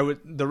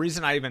the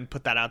reason I even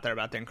put that out there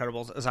about The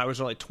Incredibles is I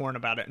was really torn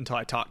about it until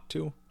I talked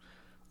to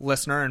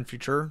listener and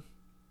future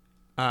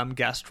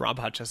guest Rob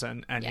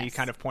Hutchison, and he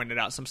kind of pointed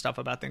out some stuff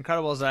about The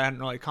Incredibles that I hadn't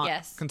really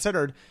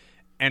considered,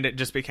 and it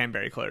just became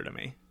very clear to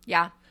me.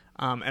 Yeah.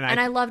 And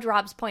I loved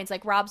Rob's points.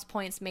 Like Rob's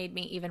points made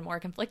me even more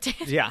conflicted.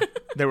 Yeah,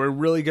 they were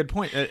really good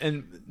points.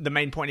 And the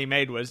main point he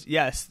made was,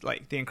 yes,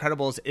 like The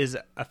Incredibles is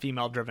a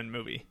female-driven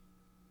movie.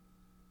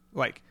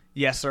 Like,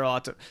 yes, there are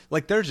lots of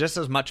like there's just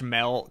as much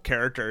male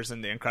characters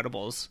in The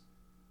Incredibles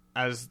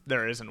as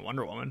there is in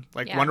Wonder Woman.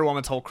 Like Wonder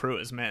Woman's whole crew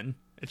is men.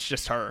 It's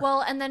just her.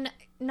 Well, and then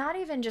not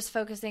even just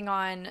focusing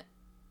on,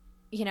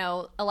 you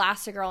know,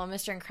 Elastigirl and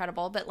Mr.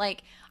 Incredible, but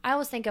like I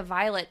always think of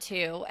Violet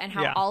too, and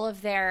how all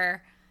of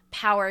their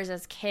powers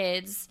as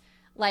kids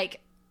like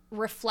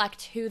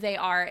reflect who they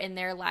are in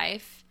their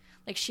life.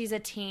 Like she's a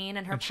teen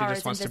and her power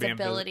is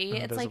invisibility.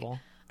 It's like, and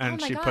oh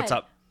my she God. puts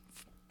up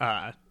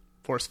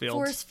force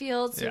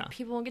fields. So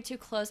people won't get too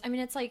close. I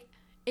mean, it's like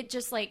it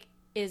just like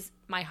is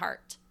my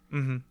heart.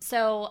 Mm-hmm.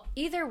 So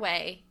either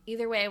way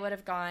I would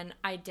have gone.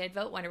 I did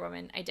vote Wonder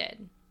Woman. I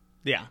did.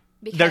 Yeah,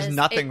 because there's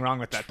nothing wrong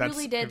with that.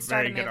 Truly That's did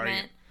start a very good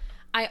movement.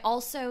 I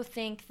also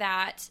think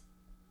that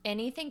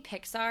anything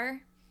Pixar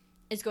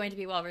is going to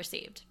be well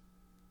received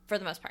for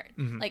the most part.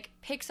 Like,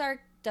 Pixar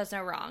does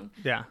no wrong.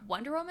 Yeah.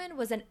 Wonder Woman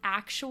was an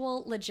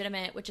actual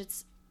legitimate, which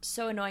it's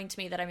so annoying to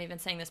me that I'm even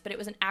saying this, but it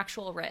was an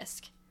actual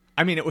risk.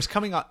 I mean, it was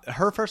coming up.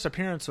 Her first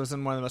appearance was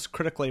in one of the most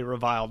critically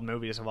reviled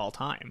movies of all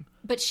time.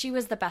 But she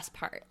was the best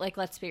part. Like,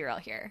 let's be real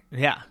here.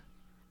 Yeah.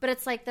 But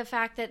it's like the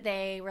fact that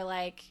they were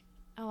like,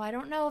 oh, I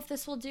don't know if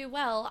this will do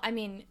well. I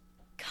mean,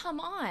 come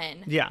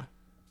on. Yeah.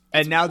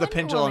 And now the Wonder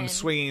pendulum's Woman.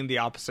 swinging the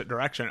opposite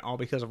direction, all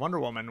because of Wonder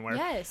Woman, where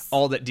Yes.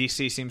 all that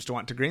DC seems to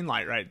want to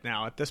greenlight right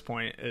now at this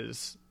point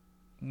is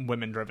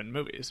women-driven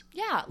movies.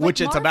 Yeah. Like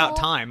Which it's about Marvel-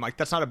 time. Like,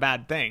 that's not a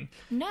bad thing.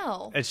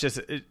 No. It's just,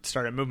 it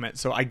started a movement,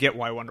 so I get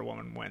why Wonder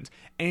Woman wins.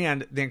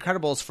 And The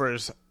Incredibles, for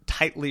as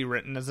tightly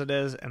written as it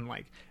is, and,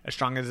 like, as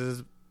strong as it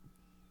is,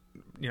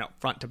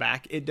 front to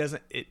back,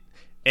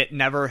 it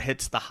never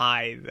hits the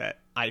high that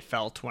I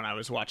felt when I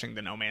was watching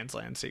the No Man's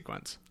Land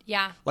sequence.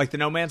 Yeah. Like, the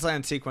No Man's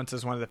Land sequence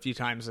is one of the few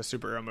times a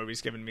superhero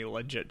movie's given me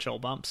legit chill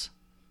bumps.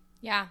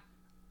 Yeah.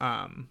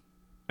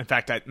 In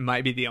fact, that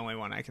might be the only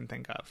one I can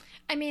think of.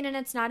 I mean, and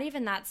it's not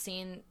even that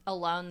scene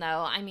alone,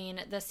 though. I mean,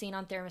 the scene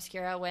on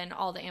Themyscira when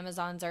all the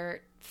Amazons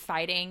are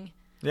fighting.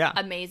 Yeah.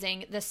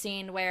 Amazing. The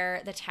scene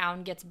where the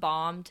town gets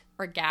bombed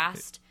or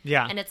gassed.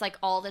 Yeah. And it's like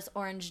all this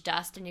orange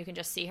dust and you can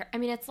just see her. I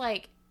mean, it's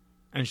like...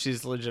 And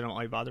she's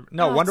legitimately bothered.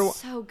 No,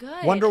 it's so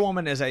good. Wonder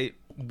Woman is a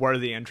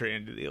worthy entry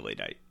into the Elite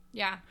Eight.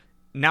 Yeah.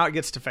 Now it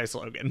gets to face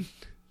Logan.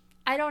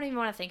 I don't even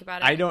want to think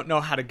about it. I don't know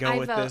how to go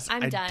with vote. this.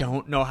 I'm done. I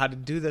don't know how to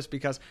do this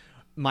because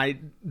my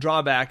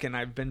drawback, and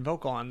I've been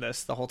vocal on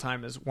this the whole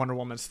time, is Wonder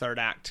Woman's third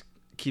act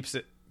keeps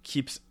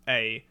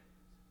a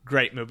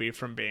great movie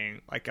from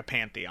being like a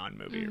Pantheon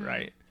movie,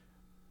 right?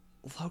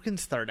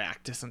 Logan's third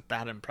act isn't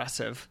that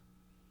impressive.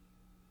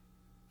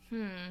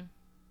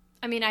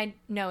 I mean, I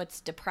know it's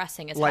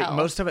depressing as Like, hell.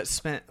 most of it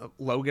spent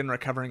Logan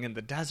recovering in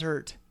the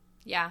desert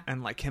Yeah.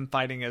 and like him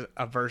fighting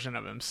a version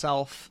of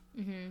himself.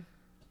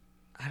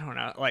 I don't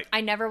know. Like,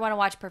 I never want to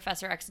watch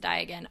Professor X die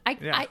again.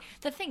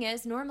 The thing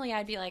is, normally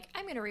I'd be like,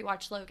 I'm going to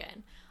rewatch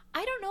Logan.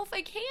 I don't know if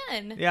I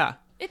can. yeah.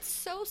 It's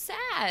so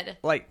sad.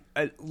 Like,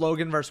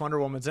 Logan versus Wonder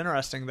Woman's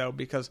interesting though,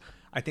 because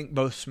I think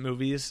both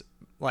movies,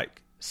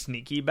 like,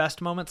 sneaky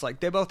best moments, like,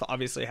 they both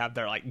obviously have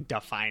their like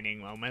defining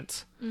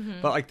moments,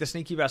 but like the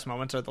sneaky best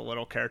moments are the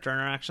little character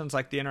interactions,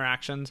 like the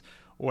interactions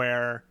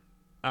where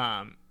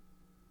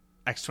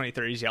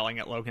X-23 is yelling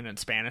at Logan in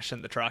Spanish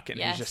in the truck and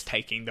Yes. he's just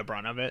taking the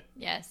brunt of it.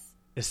 Yes.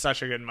 Is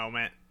such a good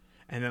moment.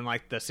 And then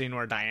like the scene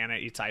where Diana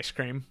eats ice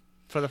cream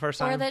for the first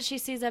time, Or that she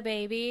sees a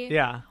baby.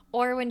 yeah.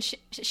 Or when she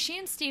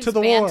and Steve's To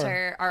the war.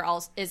 banter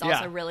is also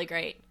Yeah. really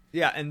great.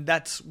 Yeah, and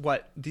that's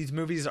what these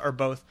movies are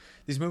both.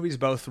 These movies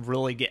both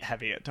really get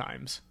heavy at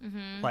times.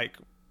 Like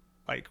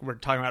we're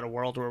talking about a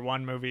World War I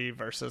movie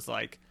versus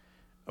like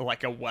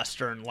a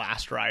Western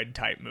Last Ride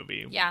type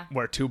movie. Yeah.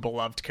 Where two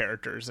beloved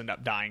characters end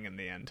up dying in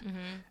the end.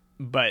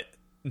 But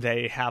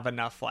they have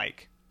enough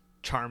like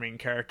charming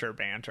character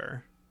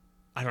banter.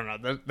 I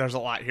don't know. There's a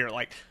lot here.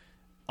 Like,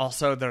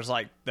 also there's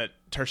like the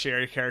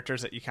tertiary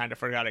characters that you kind of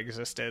forgot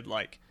existed.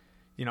 Like,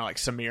 like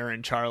Samir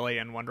and Charlie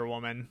and Wonder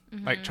Woman,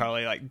 like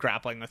Charlie like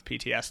grappling with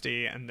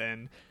PTSD, and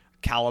then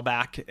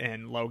Calabac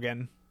and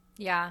Logan.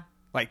 Yeah.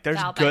 Like, there's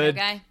The albino good,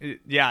 guy?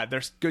 yeah,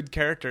 there's good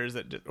characters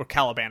or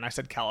Caliban. I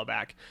said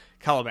Calabac,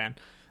 Caliban.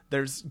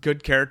 There's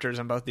good characters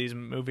in both these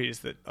movies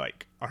that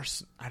like are.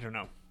 I don't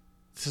know.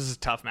 This is a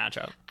tough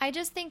matchup. I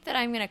just think that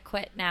I'm going to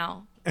quit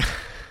now.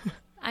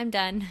 I'm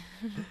done.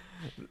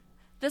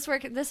 This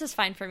is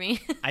fine for me.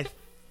 I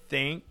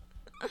think.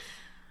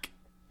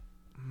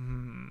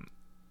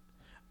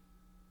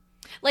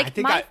 Like, I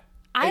think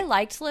I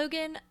liked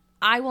Logan.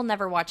 I will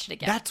never watch it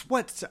again. That's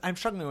what I'm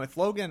struggling with.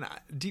 Logan,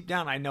 deep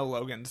down, I know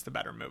Logan's the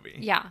better movie.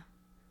 Yeah.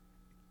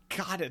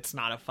 God, it's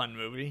not a fun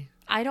movie.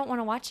 I don't want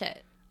to watch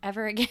it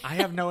ever again. I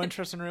have no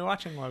interest in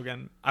rewatching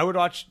Logan. I would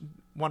watch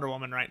Wonder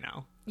Woman right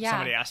now. If Yeah.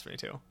 somebody asked me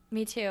to.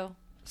 Me too.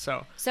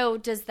 So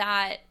does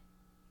that,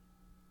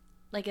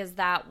 like, is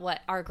that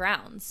what our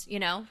grounds, Is I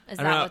don't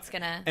that know. what's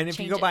going to And if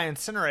you change go it? by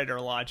incinerator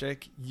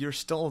logic, you're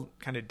still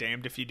kind of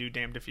damned if you do,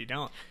 damned if you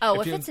don't. Oh,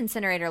 if you, it's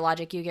incinerator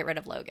logic, you get rid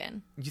of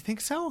Logan. you think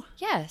so?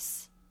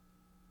 Yes.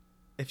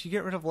 If you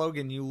get rid of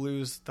Logan, you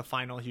lose the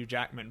final Hugh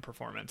Jackman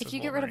performance. If you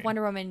get rid of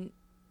Wonder Woman,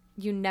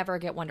 you never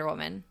get Wonder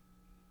Woman.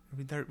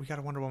 we got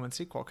a Wonder Woman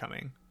sequel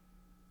coming.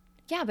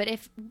 Yeah, but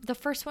if the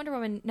first Wonder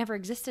Woman never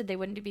existed, they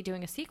wouldn't be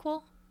doing a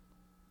sequel.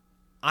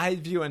 I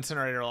view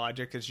incinerator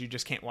logic as you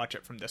just can't watch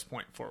it from this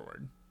point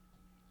forward.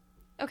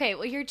 Okay,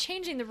 well, you're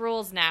changing the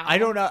rules now. I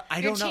don't know.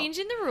 You're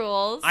changing the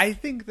rules. I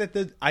think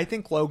that I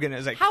think Logan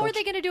is a. How are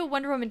they going to do a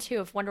Wonder Woman 2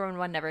 if Wonder Woman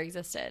 1 never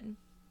existed?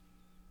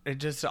 It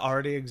just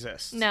already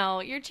exists. No,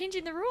 you're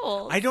changing the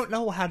rules. I don't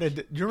know how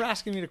to. You're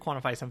asking me to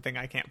quantify something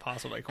I can't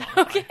possibly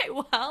quantify. Okay,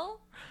 well.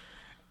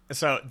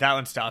 So that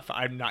one's tough.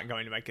 I'm not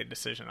going to make a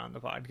decision on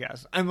the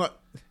podcast.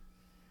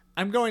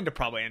 I'm going to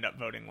probably end up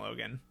voting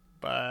Logan,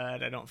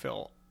 but I don't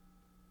feel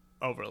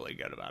overly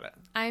good about it.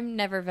 I'm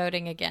never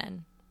voting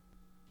again.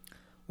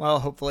 Well,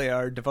 hopefully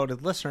our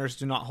devoted listeners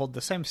do not hold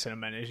the same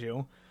sentiment as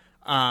you.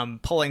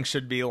 Polling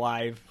should be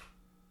live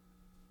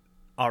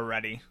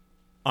already.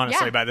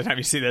 Honestly, Yeah. by the time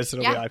you see this,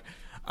 it'll be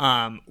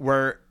live.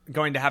 We're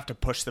going to have to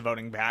push the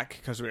voting back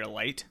because we were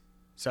late.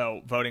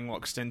 So voting will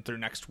extend through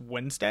next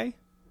Wednesday.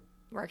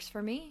 Works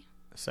for me.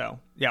 So,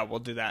 yeah, we'll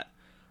do that.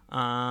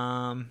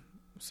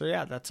 So,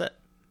 yeah, that's it.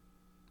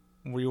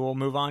 We will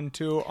move on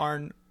to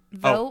our...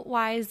 Vote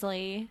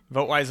wisely.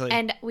 Vote wisely.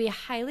 And we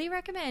highly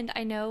recommend,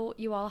 I know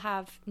you all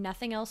have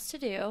nothing else to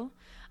do,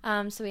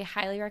 so we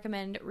highly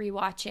recommend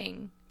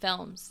rewatching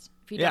films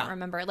if you don't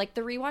remember. Like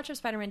the rewatch of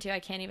Spider-Man 2, I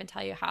can't even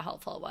tell you how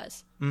helpful it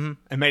was.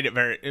 Mm-hmm.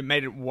 It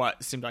made it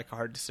what seemed like a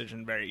hard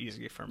decision very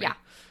easy for me. Yeah,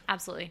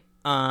 absolutely.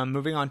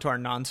 Moving on to our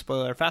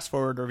non-spoiler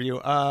fast-forward review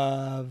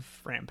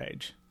of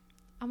Rampage.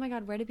 Oh my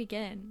God, where to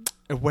begin?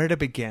 Where to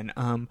begin?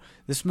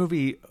 This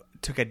movie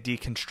took a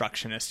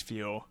deconstructionist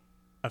view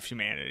of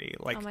humanity.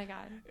 Like, oh my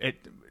God. It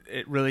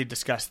really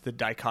discussed the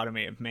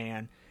dichotomy of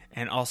man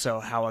and also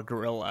how a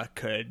gorilla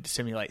could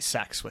simulate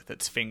sex with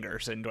its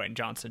fingers in Dwayne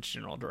Johnson's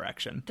general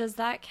direction. Does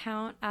that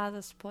count as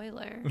a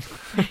spoiler?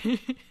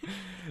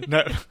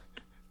 No.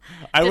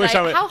 I wish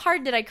I was. How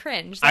hard did I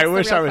cringe? That's I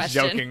wish the real I was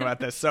question. joking about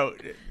this. So,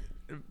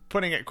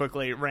 putting it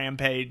quickly,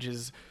 Rampage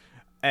is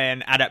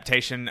an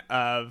adaptation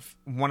of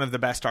one of the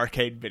best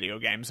arcade video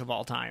games of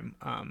all time.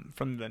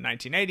 From the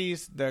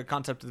 1980s, the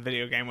concept of the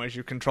video game was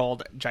you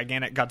controlled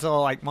gigantic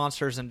Godzilla-like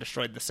monsters and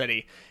destroyed the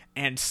city.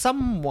 And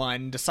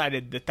someone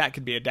decided that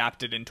could be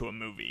adapted into a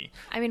movie.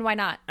 I mean, why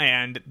not?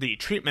 And the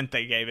treatment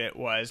they gave it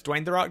was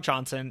Dwayne "The Rock"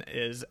 Johnson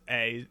is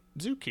a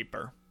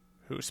zookeeper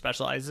who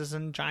specializes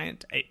in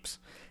giant apes.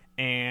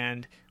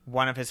 And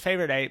one of his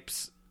favorite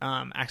apes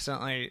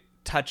accidentally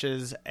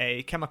touches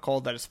a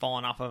chemical that has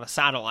fallen off of a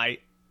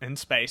satellite in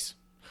space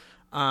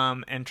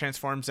and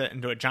transforms it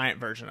into a giant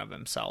version of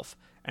himself.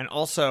 And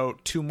also,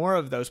 two more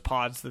of those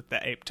pods that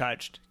the ape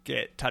touched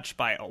get touched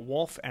by a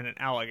wolf and an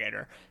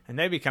alligator, and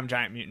they become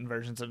giant mutant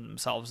versions of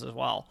themselves as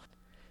well.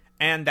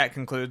 And that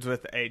concludes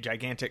with a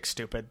gigantic,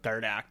 stupid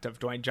third act of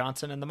Dwayne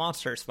Johnson and the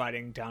monsters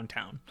fighting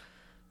downtown.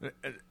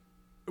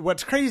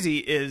 What's crazy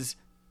is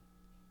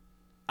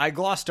I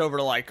glossed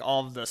over like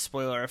all of the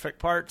spoilerific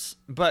parts,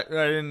 but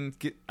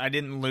I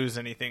didn't lose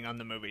anything on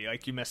the movie.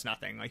 Like, you missed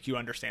nothing. Like, you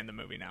understand the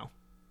movie now.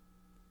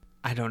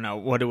 I don't know.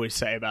 What do we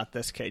say about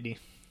this, Katie?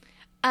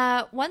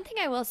 One thing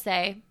I will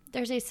say,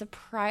 there's a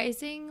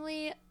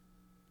surprisingly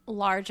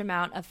large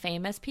amount of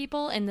famous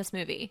people in this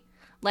movie.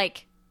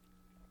 Like,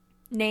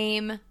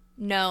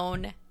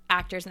 known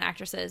actors and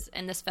actresses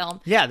in this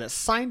film. Yeah, that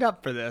signed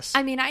up for this.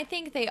 I mean, I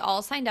think they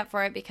all signed up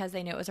for it because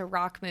they knew it was a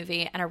rock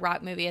movie, and a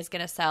rock movie is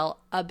going to sell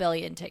 1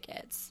 billion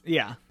tickets.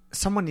 Yeah.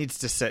 Someone needs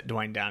to sit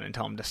Dwayne down and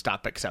tell him to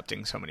stop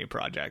accepting so many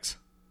projects.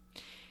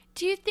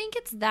 Do you think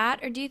it's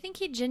that, or do you think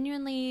he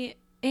genuinely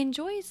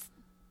enjoys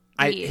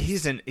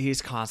these?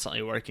 He's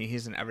constantly working.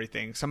 He's in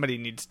everything. Somebody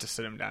needs to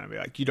sit him down and be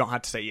like, you don't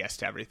have to say yes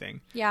to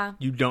everything. Yeah.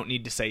 You don't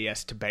need to say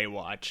yes to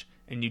Baywatch,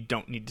 and you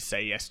don't need to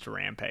say yes to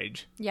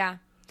Rampage. Yeah.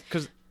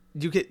 Because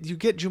you get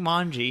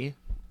Jumanji,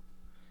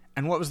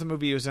 and what was the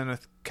movie he was in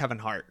with Kevin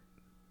Hart?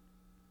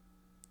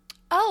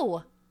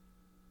 Oh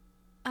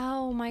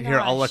my gosh. Here,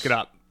 I'll look it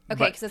up.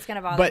 Okay, because it's going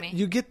to bother me. But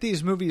you get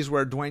these movies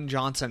where Dwayne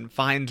Johnson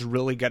finds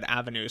really good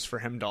avenues for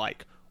him to,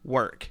 like,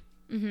 work.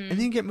 Mm-hmm. And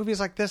then you get movies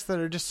like this that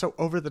are just so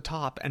over the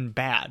top and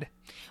bad.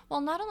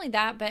 Well, not only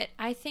that, but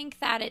I think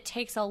that it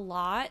takes a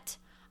lot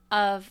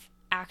of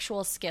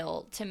actual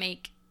skill to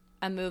make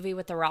a movie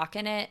with The Rock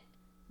in it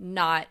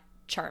not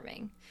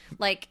charming.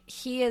 Like,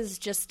 he is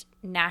just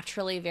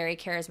naturally very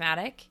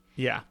charismatic.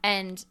 Yeah.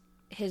 And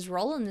his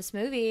role in this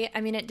movie, I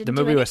mean, it didn't do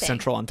The movie was anything.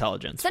 Central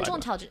Intelligence. Central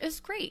Intelligence. It was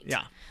great.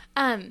 Yeah.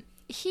 I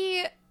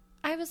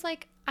was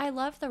like, I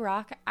love The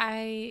Rock.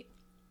 I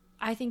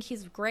think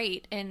he's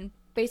great in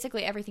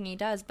basically everything he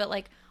does, but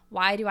like,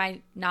 why do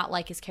I not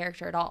like his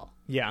character at all?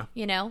 Yeah.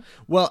 You know?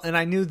 Well, and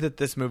I knew that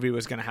this movie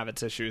was going to have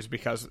its issues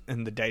because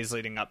in the days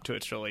leading up to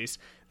its release,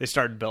 they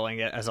started billing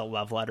it as a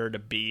love letter to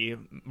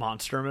B-list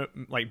monster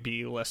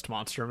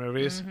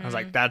movies. Mm-hmm. I was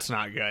like, that's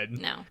not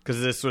good. No.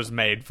 Because this was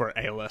made for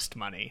A-list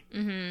money.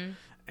 Mm-hmm.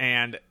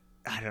 And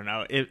I don't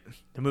know.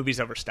 The movie's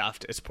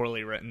overstuffed. It's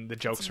poorly written. The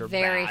jokes are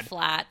very bad.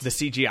 flat. The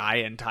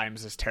CGI in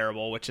times is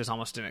terrible, which is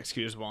almost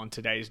inexcusable in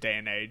today's day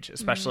and age,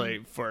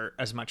 especially for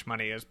as much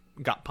money as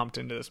got pumped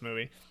into this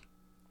movie.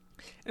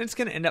 And it's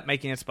going to end up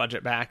making its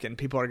budget back, and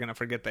people are going to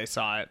forget they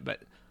saw it.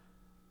 But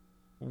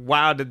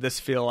wow, did this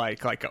feel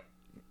like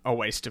a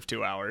waste of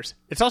 2 hours.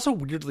 It's also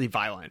weirdly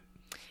violent.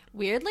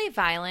 Weirdly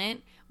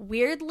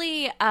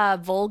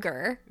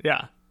vulgar.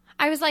 Yeah.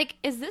 I was like,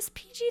 is this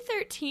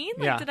PG-13?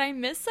 Like, Yeah. did I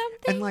miss something?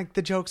 And like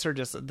the jokes are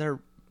just they're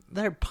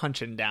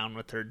punching down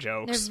with their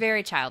jokes. They're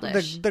very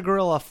childish. The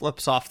gorilla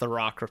flips off the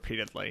rock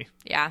repeatedly.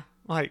 Yeah.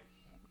 Like,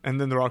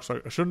 and then the rock's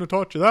like, I shouldn't have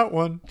taught you that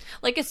one.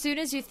 Like, as soon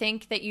as you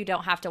think that you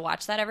don't have to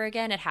watch that ever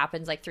again, it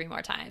happens like 3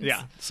 more times.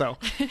 Yeah. So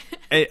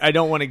I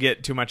don't want to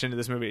get too much into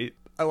this movie.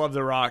 I love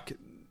The Rock.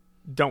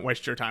 Don't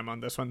waste your time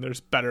on this one.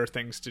 There's better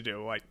things to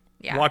do. Like,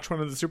 watch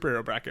one of the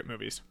superhero bracket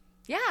movies.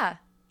 Yeah.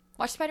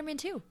 Watch Spider-Man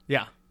 2.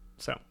 Yeah.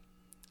 So,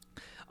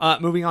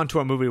 moving on to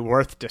a movie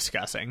worth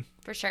discussing.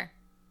 For sure.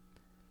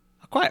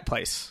 Quiet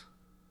Place.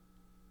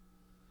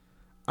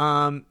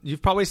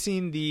 You've probably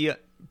seen the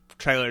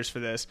trailers for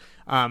this.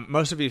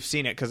 Most of you have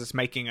seen it because it's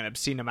making an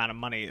obscene amount of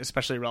money,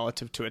 especially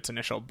relative to its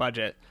initial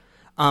budget.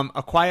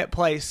 A Quiet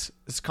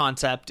Place's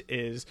concept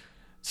is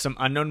some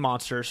unknown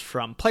monsters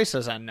from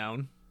places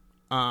unknown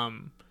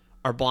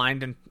are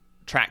blind and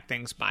track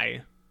things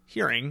by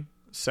hearing.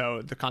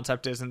 So the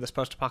concept is, in this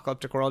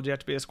post-apocalyptic world, you have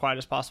to be as quiet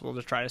as possible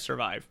to try to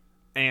survive.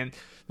 And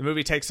the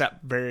movie takes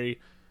that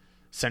very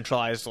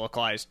centralized,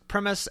 localized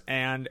premise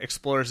and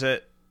explores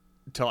it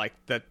to like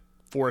the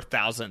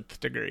 4,000th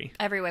degree.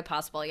 Every way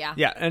possible, yeah.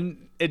 Yeah,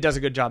 and it does a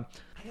good job.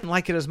 I didn't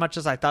like it as much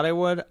as I thought I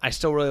would. I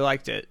still really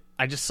liked it.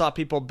 I just saw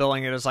people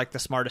billing it as like the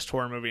smartest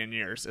horror movie in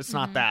years. It's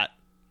not that.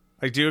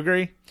 Like, do you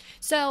agree?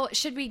 So,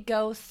 should we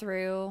go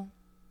through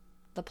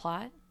the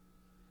plot?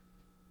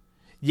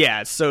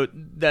 Yeah, so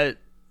the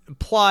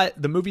plot,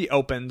 the movie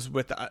opens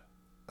with,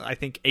 I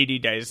think, 80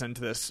 days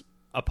into this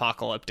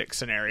apocalyptic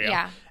scenario.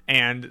 Yeah.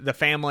 And the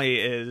family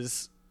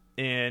is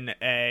in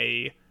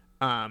a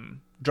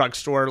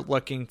drugstore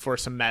looking for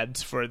some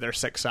meds for their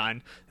sick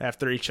son. They have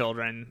 3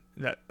 children,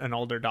 an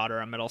older daughter,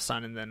 a middle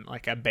son, and then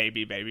like a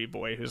baby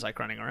boy who's like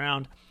running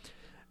around.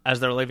 As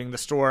they're leaving the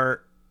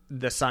store,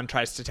 the son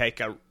tries to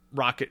take a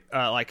rocket,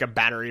 like a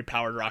battery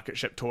powered rocket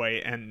ship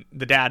toy, and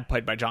the dad,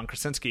 played by John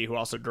Krasinski, who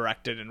also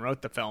directed and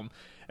wrote the film,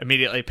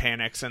 immediately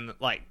panics and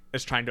like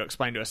is trying to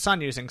explain to his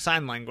son using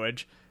sign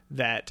language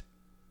that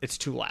it's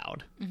too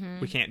loud.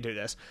 We can't do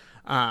this.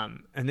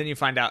 And then you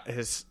find out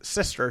his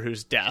sister,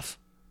 who's deaf,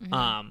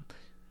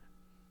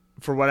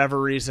 for whatever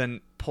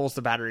reason, pulls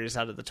the batteries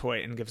out of the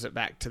toy and gives it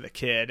back to the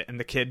kid. And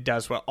the kid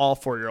does what all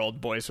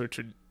 4-year-old boys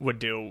would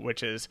do,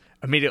 which is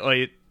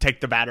immediately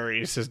take the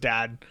batteries his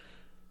dad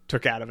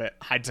took out of it,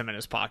 hides them in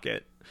his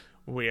pocket.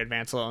 We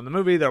advance a little in the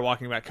movie. They're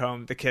walking back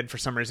home. The kid, for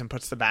some reason,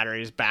 puts the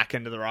batteries back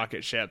into the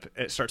rocket ship.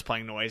 It starts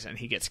playing noise, and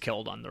he gets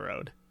killed on the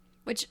road.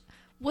 Which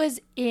was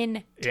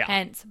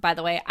intense, by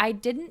the way. I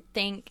didn't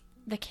think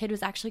the kid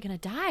was actually going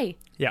to die.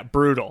 Yeah,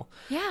 brutal.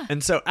 Yeah.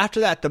 And so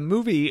after that, the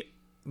movie,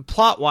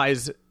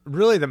 plot-wise,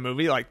 really the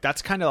movie, like,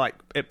 that's kind of like,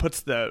 it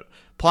puts the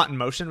plot in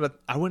motion, but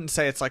I wouldn't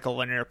say it's like a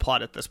linear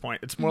plot at this point.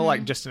 It's more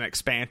like just an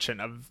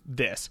expansion of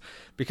this,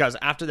 because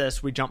after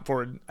this we jump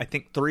forward, I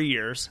think 3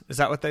 years. Is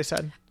that what they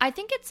said? I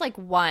think it's like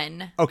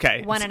one.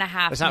 Okay.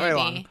 1.5. It's not maybe. very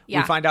long.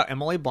 Yeah. We find out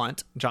Emily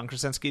Blunt, John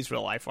Krasinski's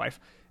real life wife,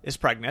 is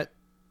pregnant.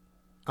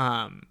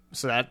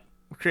 So that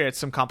creates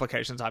some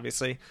complications,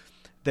 obviously.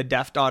 The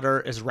deaf daughter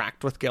is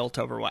racked with guilt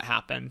over what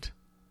happened,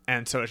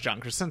 and so is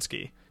John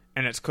Krasinski.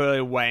 And it's clearly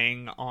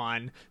weighing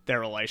on their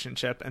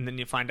relationship. And then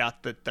you find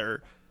out that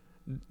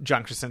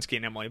John Krasinski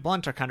and Emily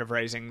Blunt are kind of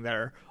raising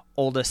their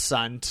oldest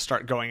son to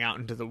start going out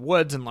into the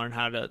woods and learn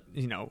how to,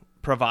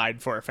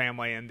 provide for a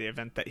family in the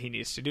event that he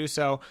needs to do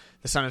so.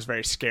 The son is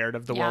very scared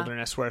of the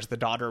wilderness, whereas the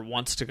daughter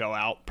wants to go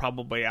out,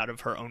 probably out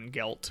of her own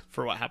guilt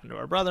for what happened to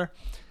her brother.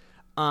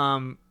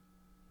 And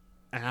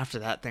after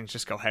that, things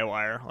just go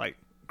haywire. Like,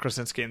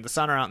 Krasinski and the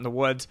son are out in the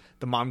woods.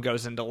 The mom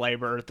goes into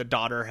labor. The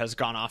daughter has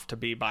gone off to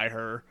be by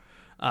her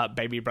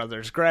baby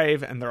brother's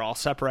grave, and they're all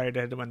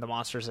separated when the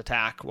monsters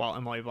attack while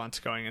Emily Blunt's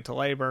going into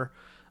labor.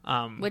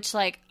 Which,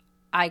 like,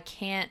 I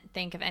can't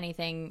think of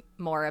anything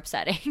more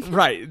upsetting.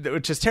 Right,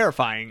 which is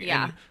terrifying.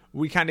 Yeah. And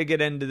we kind of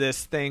get into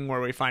this thing where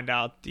we find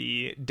out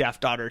the deaf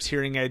daughter's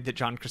hearing aid that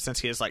John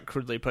Krasinski has, like,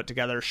 crudely put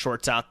together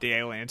shorts out the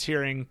alien's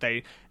hearing.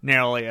 They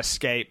narrowly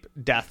escape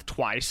death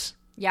twice.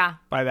 Yeah.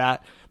 By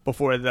that,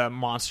 before the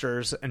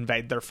monsters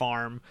invade their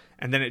farm,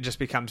 and then it just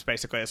becomes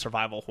basically a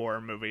survival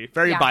horror movie.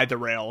 Very by the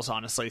rails,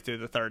 honestly, through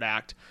the third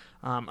act.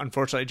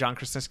 Unfortunately, John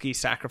Krasinski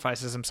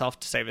sacrifices himself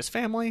to save his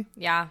family.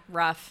 Yeah,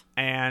 rough.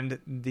 And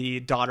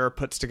the daughter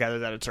puts together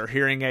that it's her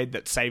hearing aid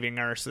that's saving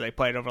her, so they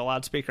play it over a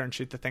loudspeaker and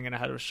shoot the thing in the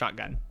head with a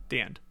shotgun.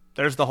 The end.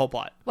 There's the whole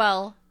plot.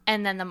 Well,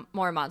 and then the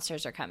more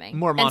monsters are coming.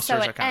 More monsters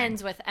and so are coming. it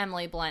ends with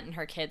Emily Blunt and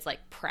her kids, like,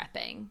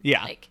 prepping.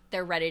 Yeah. Like,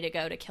 they're ready to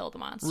go to kill the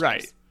monsters.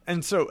 Right.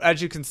 And so,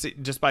 as you can see,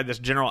 just by this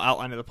general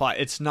outline of the plot,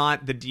 it's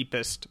not the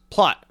deepest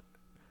plot.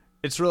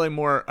 It's really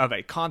more of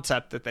a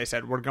concept that they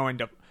said, we're going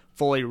to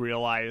fully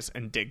realize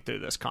and dig through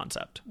this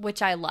concept.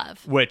 Which I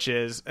love. Which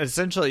is,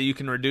 essentially, you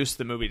can reduce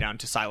the movie down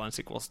to silence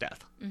equals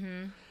death.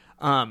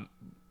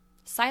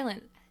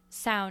 Silent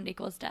sound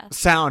equals death.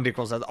 Sound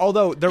equals death.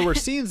 Although, there were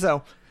scenes,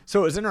 though. So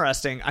it was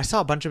interesting. I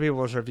saw a bunch of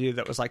people's review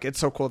that was like, it's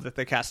so cool that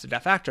they cast a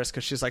deaf actress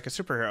because she's like a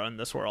superhero in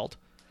this world.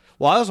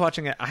 While I was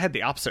watching it, I had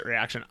the opposite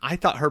reaction. I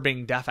thought her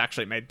being deaf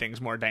actually made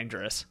things more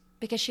dangerous.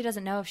 Because she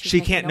doesn't know if she's she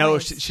making can't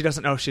noise. know. She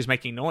doesn't know if she's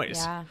making noise.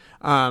 Yeah.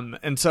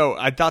 And so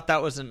I thought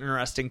that was an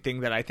interesting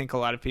thing that I think a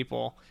lot of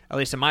people, at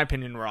least in my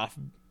opinion, were off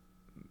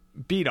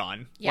beat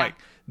on. Yeah. Like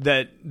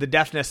the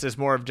deafness is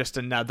more of just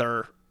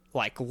another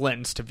like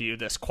lens to view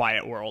this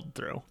quiet world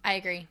through. I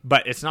agree.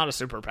 But it's not a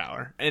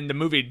superpower, and the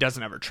movie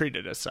doesn't ever treat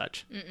it as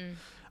such.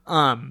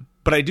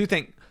 But I do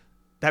think.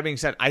 That being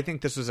said, I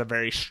think this was a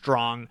very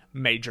strong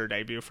major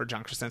debut for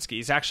John Krasinski.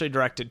 He's actually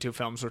directed 2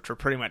 films which were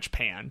pretty much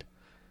panned.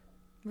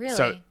 Really?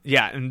 So,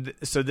 yeah, and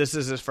so this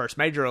is his first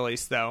major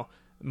release, though.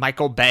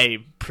 Michael Bay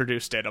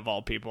produced it, of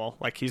all people.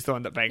 Like, he's the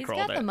one that bankrolled it.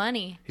 He's got the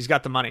money. He's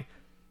got the money.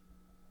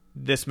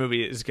 this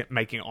movie is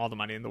making all the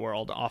money in the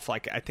world off,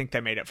 like, I think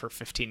they made it for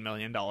 $15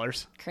 million.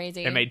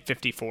 Crazy. It made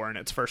 54 in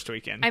its first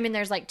weekend. I mean,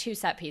 there's like 2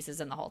 set pieces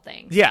in the whole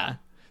thing. So. Yeah.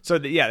 So,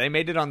 they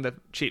made it on the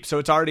cheap. So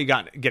it's already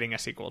getting a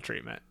sequel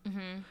treatment.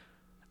 Mm-hmm.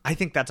 I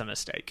think that's a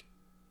mistake.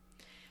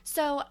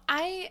 So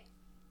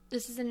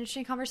this is an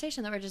interesting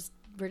conversation that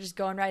we're just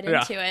going right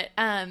into it.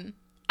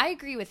 I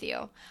agree with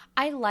you.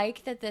 I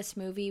like that this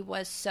movie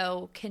was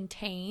so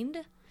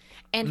contained,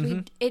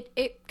 and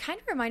it kind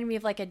of reminded me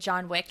of like a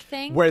John Wick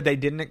thing where they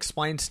didn't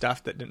explain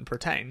stuff that didn't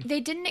pertain. They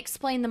didn't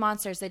explain the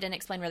monsters. They didn't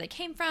explain where they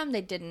came from.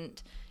 They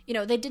didn't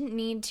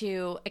need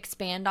to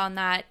expand on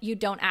that. You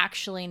don't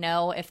actually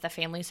know if the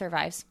family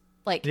survives.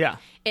 Like,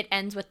 it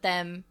ends with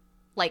them,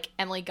 like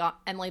Emily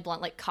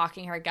Blunt, like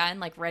cocking her gun,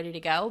 like ready to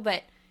go,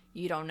 but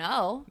you don't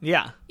know.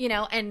 Yeah.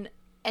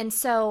 And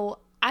so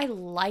I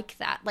like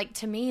that. Like,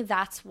 to me,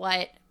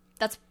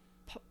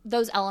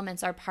 those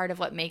elements are part of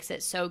what makes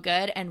it so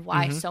good and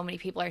why so many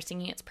people are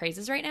singing its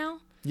praises right now.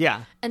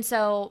 Yeah. And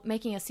so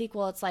making a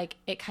sequel, it's like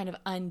it kind of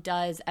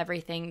undoes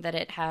everything that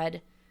it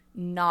had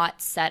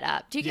not set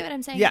up. Do you get what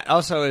I'm saying? Yeah.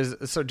 Also,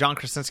 so John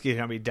Krasinski is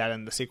going to be dead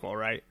in the sequel,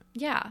 right?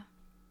 Yeah.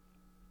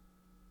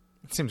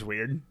 It seems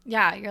weird.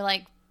 Yeah. You're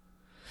like,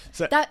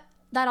 so, that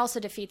also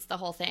defeats the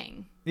whole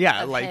thing.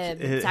 Yeah, like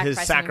his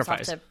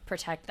sacrifice to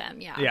protect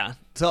them. Yeah. Yeah.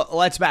 So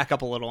let's back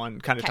up a little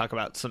and kind of talk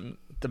about some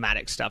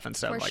thematic stuff and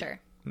stuff, For like sure.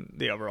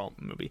 the overall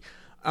movie.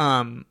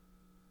 In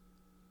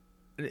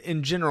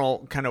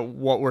general, kind of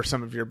what were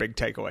some of your big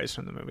takeaways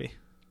from the movie?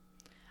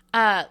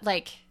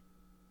 Like,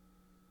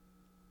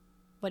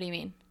 what do you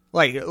mean?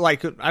 Like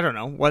I don't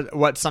know.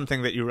 What's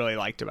something that you really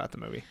liked about the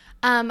movie?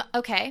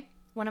 Okay.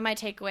 One of my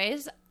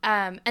takeaways,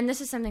 and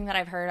this is something that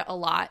I've heard a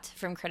lot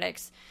from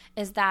critics,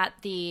 is that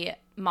the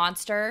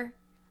monster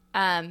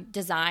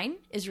design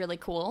is really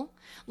cool.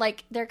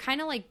 Like, they're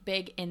kind of like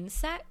big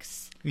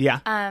insects. Yeah.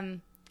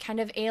 Kind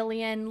of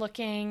alien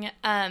looking.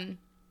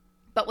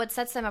 But what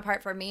sets them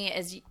apart for me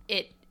is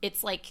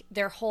it's like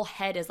their whole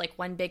head is like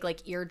one big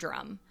like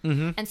eardrum.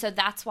 Mm-hmm. And so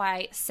that's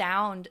why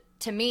sound,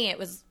 to me, it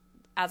was,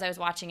 as I was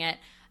watching it,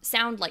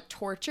 sound like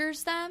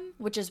tortures them,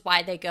 which is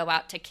why they go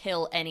out to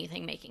kill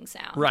anything making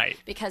sound. Right.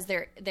 Because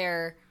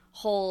their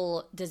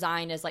whole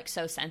design is like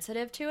so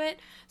sensitive to it.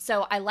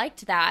 So I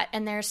liked that.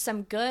 And there's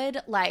some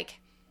good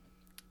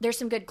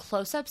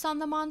close-ups on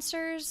the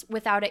monsters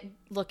without it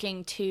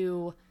looking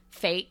too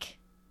fake.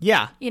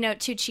 Yeah.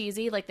 Too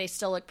cheesy. Like, they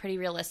still look pretty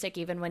realistic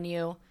even when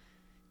you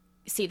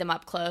see them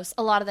up close.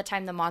 A lot of the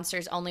time the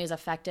monster's only as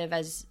effective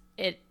as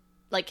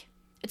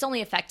it's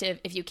only effective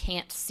if you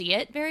can't see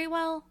it very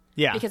well.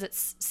 Yeah. Because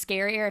it's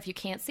scarier if you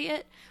can't see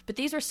it. But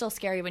these were still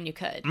scary when you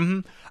could.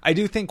 Mm-hmm. I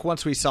do think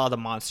once we saw the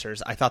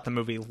monsters, I thought the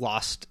movie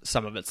lost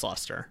some of its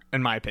luster,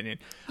 in my opinion.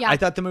 Yeah. I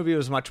thought the movie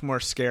was much more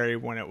scary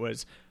when it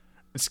was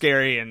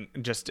scary, and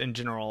just in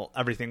general,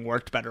 everything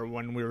worked better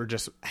when we were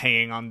just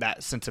hanging on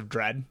that sense of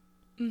dread.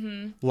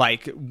 Mm-hmm.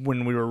 Like,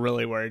 when we were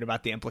really worried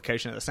about the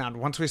implication of the sound.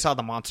 Once we saw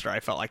the monster,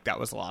 I felt like that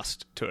was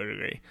lost to a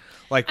degree.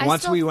 Like,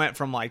 once we went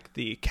from like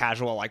the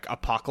casual like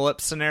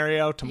apocalypse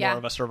scenario to more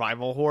of a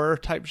survival horror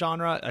type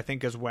genre, I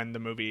think is when the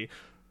movie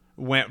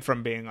went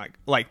from being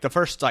like the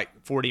first like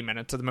 40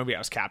 minutes of the movie I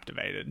was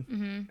captivated.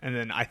 Mm-hmm. And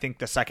then I think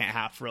the second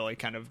half really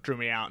kind of drew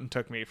me out and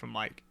took me from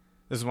like,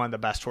 this is one of the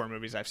best horror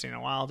movies I've seen in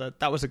a while.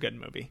 That was a good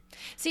movie.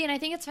 See, and I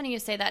think it's funny you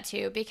say that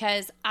too,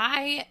 because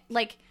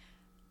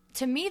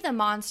to me, the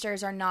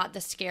monsters are not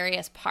the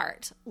scariest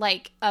part,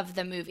 like, of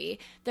the movie.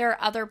 There are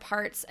other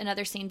parts and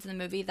other scenes in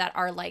the movie that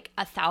are, like,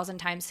 1,000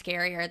 times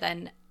scarier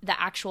than the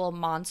actual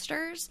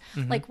monsters.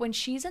 Mm-hmm. Like, when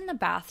she's in the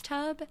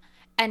bathtub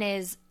and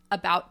is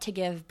about to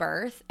give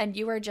birth, and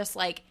you are just,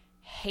 like,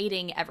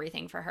 hating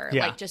everything for her.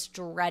 Yeah. Like, just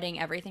dreading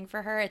everything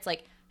for her. It's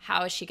like,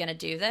 how is she going to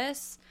do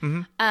this?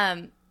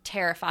 Mm-hmm.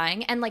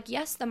 Terrifying. And, like,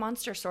 yes, the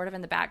monster's sort of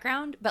in the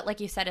background, but like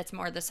you said, it's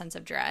more the sense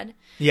of dread.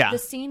 Yeah. The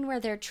scene where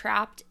they're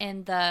trapped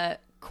in the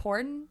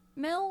corn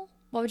mill,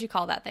 what would you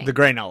call that thing? The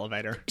grain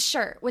elevator.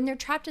 Sure. When they're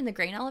trapped in the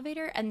grain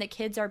elevator and the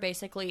kids are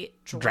basically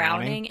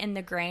drowning in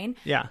the grain.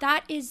 Yeah.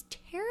 That is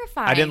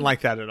terrifying. I didn't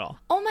like that at all.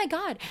 Oh my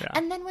God. Yeah.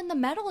 And then when the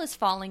metal is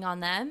falling on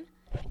them,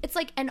 it's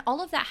like, and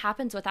all of that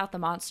happens without the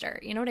monster.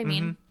 You know what I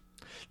mean?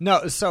 Mm-hmm.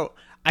 No, so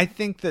I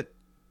think that,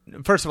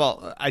 first of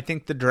all, I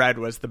think the dread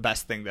was the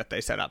best thing that they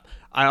set up.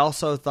 I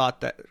also thought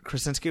that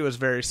Krasinski was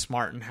very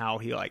smart in how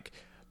he like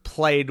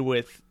played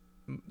with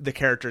the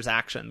character's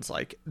actions.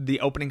 Like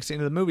the opening scene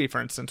of the movie, for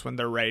instance, when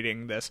they're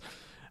raiding this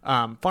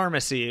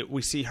pharmacy,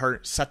 we see her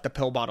set the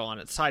pill bottle on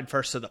its side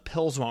first so the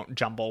pills won't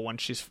jumble when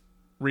she's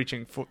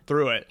reaching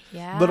through it.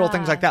 Yeah. Little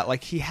things like that.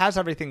 Like, he has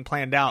everything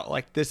planned out.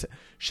 Like, this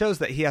shows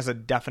that he has a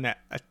definite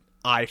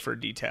eye for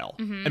detail.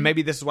 Mm-hmm. And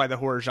maybe this is why the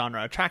horror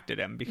genre attracted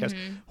him, because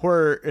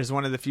horror is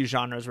one of the few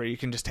genres where you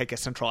can just take a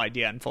central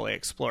idea and fully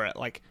explore it.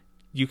 Like,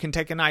 you can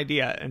take an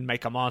idea and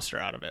make a monster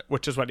out of it,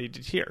 which is what he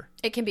did here.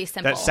 It can be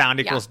simple. That sound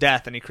equals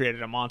death, and he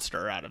created a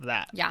monster out of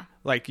that. Yeah.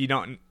 Like, you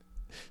don't...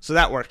 So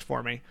that worked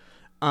for me.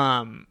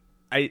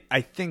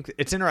 I think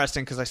it's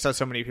interesting because I saw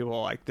so many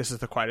people like, this is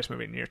the quietest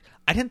movie in years.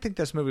 I didn't think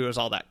this movie was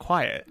all that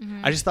quiet.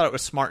 Mm-hmm. I just thought it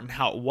was smart in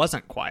how it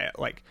wasn't quiet.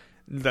 Like,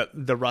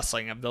 the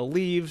rustling of the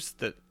leaves,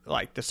 the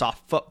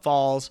soft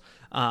footfalls.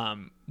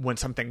 When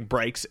something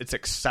breaks, it's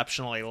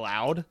exceptionally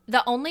loud.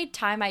 The only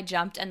time I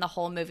jumped in the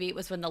whole movie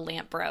was when the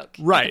lamp broke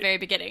right at the very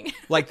beginning.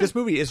 Like, this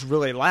movie is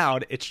really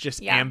loud. It's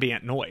just Yeah.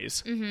 ambient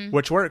noise,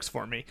 which works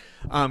for me.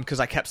 Because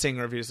I kept seeing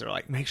reviews that are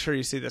like, make sure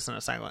you see this in a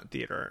silent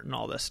theater and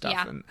all this stuff.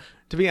 Yeah. And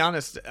to be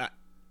honest,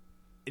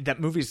 that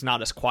movie's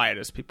not as quiet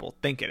as people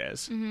think it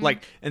is.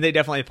 Like, and they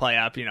definitely play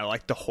up,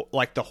 like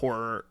the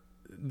horror,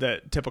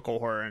 the typical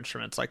horror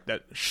instruments, like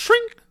the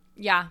shrink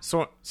Yeah.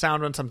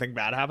 sound when something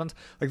bad happens.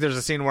 Like, there's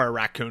a scene where a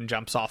raccoon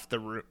jumps off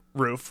the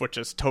roof, which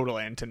is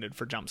totally intended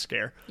for jump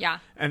scare. Yeah.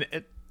 And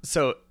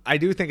so I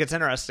do think it's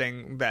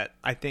interesting that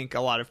I think a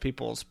lot of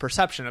people's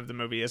perception of the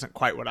movie isn't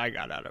quite what I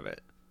got out of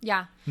it.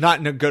 Yeah. Not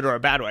in a good or a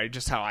bad way,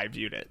 just how I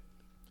viewed it.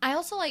 I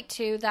also like,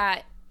 too,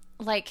 that,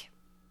 like,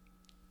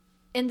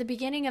 in the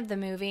beginning of the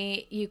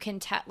movie, you can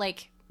tell,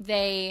 like,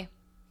 they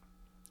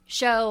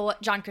show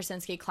John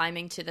Krasinski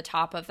climbing to the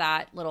top of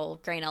that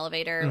little grain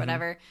elevator or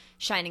whatever,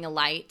 shining a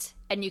light,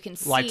 and you can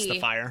see... Lights the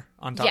fire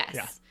on top. Yes.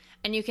 Yeah.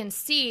 And you can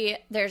see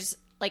there's,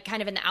 like,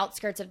 kind of in the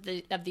outskirts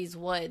of these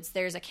woods,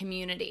 there's a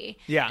community.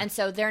 Yeah. And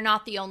so they're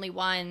not the only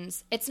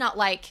ones. It's not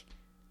like,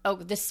 oh,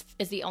 this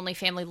is the only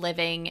family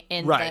living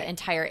in Right. the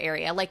entire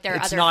area. Like, there are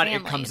It's other not,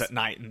 families. it comes at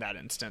night in that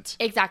instance.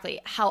 Exactly.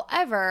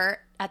 However,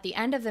 at the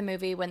end of the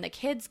movie, when the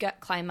kids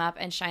climb up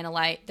and shine a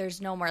light,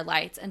 there's no more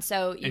lights. And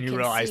so you And you can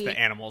realize see, the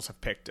animals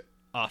have picked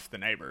off the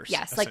neighbors.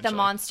 yes, like the essentially.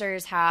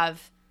 monsters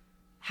have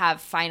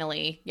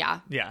finally,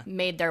 Yeah.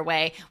 made their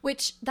way,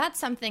 which that's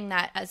something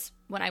that, as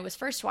when I was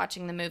first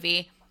watching the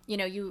movie,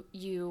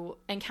 you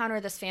encounter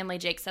this family.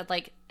 Jake said,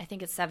 like, I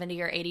think it's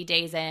 70 or 80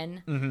 days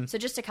in. So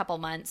just a couple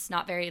months,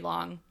 not very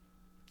long.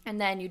 And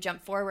then you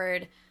jump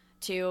forward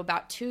to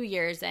about 2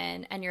 years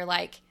in, and you're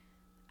like,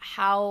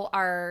 how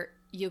are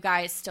you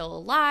guys still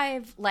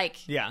alive?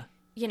 Like, Yeah.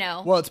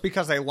 Well, Well, it's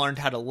because I learned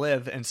how to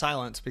live in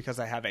silence because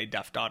I have a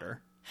deaf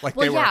daughter. Like,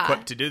 Well, they were yeah.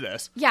 equipped to do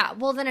this. yeah.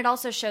 Well, then it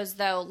also shows,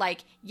 though, like,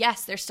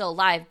 yes, they're still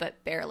alive,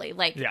 but barely.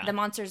 Like, Yeah. the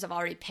monsters have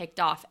already picked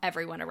off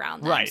everyone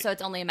around them. Right. So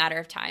it's only a matter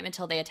of time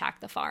until they attack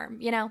the farm,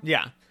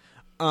 Yeah.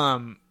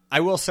 I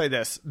will say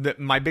this, that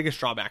my biggest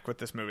drawback with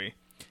this movie,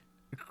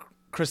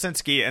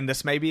 Krasinski, and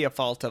this may be a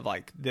fault of,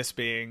 like, this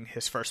being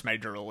his first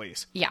major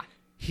release. Yeah.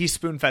 He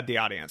spoon-fed the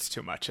audience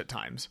too much at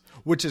times,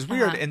 which is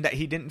weird in that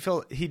he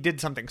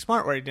did something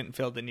smart where he didn't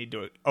feel the need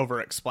to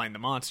over-explain the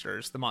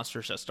monsters. The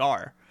monsters just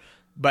are.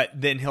 But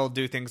then he'll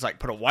do things like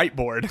put a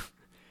whiteboard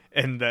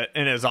in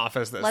his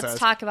office that says... Let's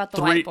talk about the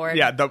three, whiteboard.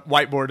 Yeah, the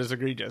whiteboard is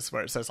egregious,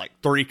 where it says, like,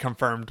 3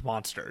 confirmed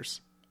monsters.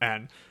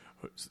 And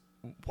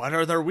what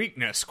are their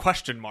weakness? ?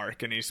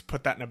 And he's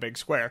put that in a big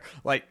square.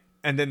 Like,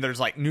 and then there's,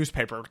 like,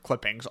 newspaper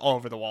clippings all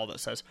over the wall that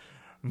says,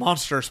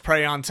 monsters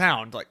prey on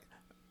sound.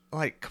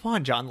 Like, come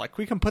on, John. Like,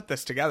 we can put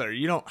this together.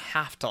 You don't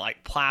have to,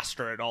 like,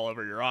 plaster it all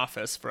over your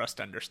office for us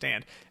to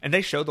understand. And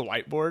they show the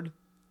whiteboard,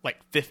 like,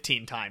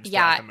 15 times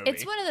throughout the movie.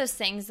 It's one of those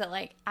things that,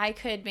 like, I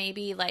could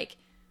maybe, like,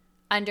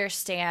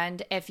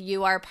 understand if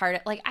you are part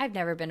of, like, I've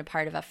never been a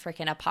part of a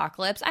freaking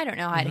apocalypse. I don't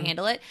know how to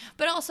handle it.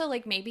 But also,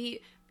 like,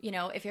 maybe,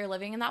 if you're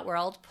living in that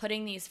world,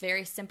 putting these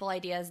very simple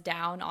ideas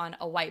down on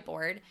a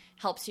whiteboard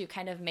helps you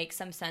kind of make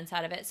some sense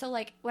out of it. So,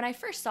 like, when I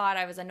first saw it,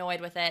 I was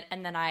annoyed with it,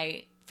 and then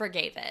I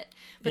forgave it.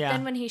 But Yeah.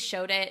 then when he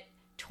showed it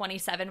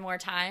 27 more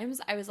times,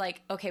 I was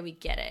like, okay, we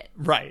get it.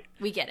 Right.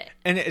 We get it.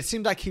 And it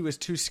seemed like he was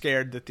too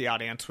scared that the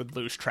audience would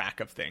lose track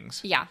of things.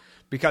 Yeah.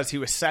 Because he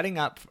was setting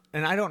up,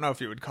 and I don't know if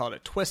you would call it a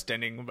twist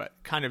ending, but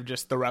kind of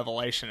just the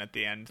revelation at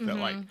the end that,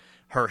 like,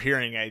 her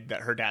hearing aid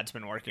that her dad's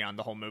been working on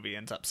the whole movie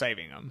ends up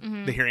saving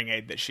him. The hearing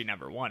aid that she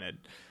never wanted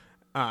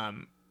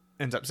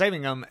ends up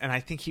saving him. And I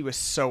think he was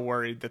so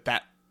worried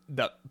that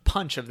the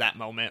punch of that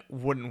moment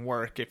wouldn't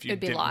work if you It'd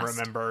be didn't lost.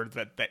 remember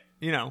that,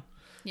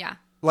 Yeah.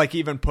 like,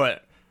 even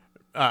put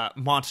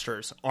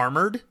monsters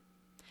armored.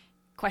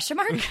 Question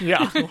mark?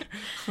 Yeah.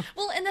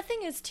 Well, and the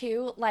thing is,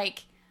 too,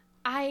 like,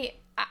 I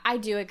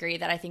do agree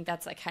that I think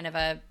that's, like, kind of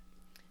a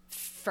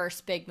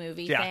first big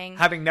movie Yeah. thing.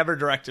 Having never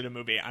directed a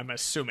movie, I'm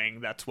assuming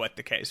that's what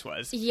the case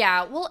was.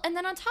 Yeah. Well, and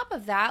then on top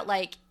of that,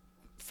 like,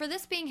 for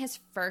this being his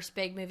first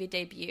big movie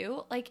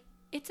debut, like,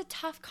 it's a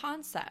tough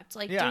concept.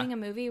 Like, Yeah. doing a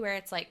movie where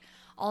it's, like,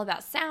 all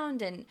about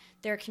sound and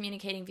they're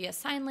communicating via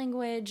sign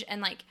language,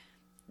 and, like,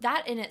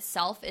 that in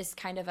itself is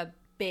kind of a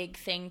big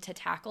thing to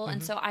tackle.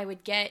 And so I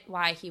would get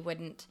why he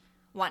wouldn't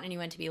want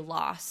anyone to be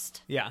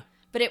lost. Yeah.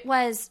 But it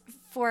was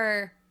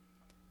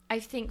I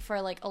think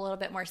for, like, a little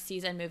bit more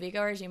seasoned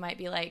moviegoers, you might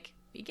be like,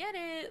 we get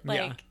it.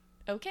 Like,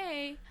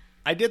 okay.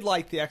 I did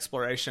like the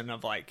exploration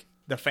of, like,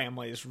 the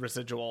family's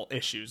residual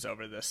issues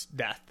over this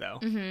death, though.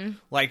 Mm-hmm.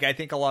 Like, I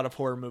think a lot of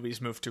horror movies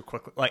move too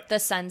quickly. Like, The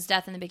son's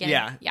death in the beginning.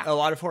 yeah, a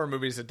lot of horror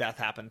movies, a death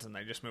happens and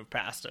they just move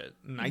past it.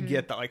 And I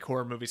get that, like,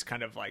 horror movies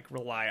kind of, like,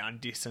 rely on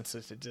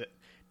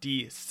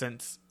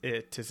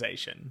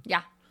desensitization.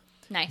 Yeah.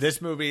 Nice.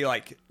 This movie,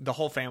 like, the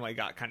whole family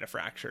got kind of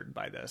fractured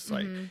by this,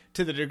 like,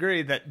 to the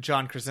degree that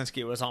John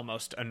Krasinski was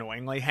almost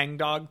annoyingly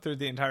hangdog through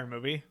the entire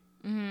movie.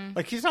 Mm-hmm.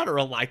 Like, he's not a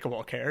real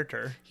likable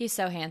character. He's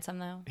so handsome,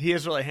 though. He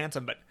is really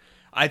handsome, but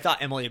I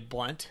thought Emily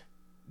Blunt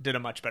did a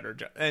much better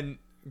job. And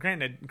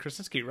granted,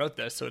 Krasinski wrote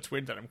this, so it's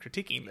weird that I'm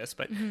critiquing this,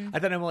 but I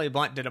thought Emily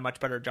Blunt did a much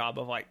better job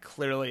of like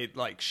clearly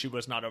like she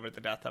was not over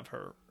the death of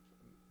her,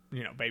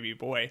 baby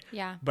boy.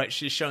 Yeah. But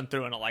she's shown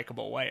through in a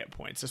likable way at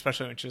points,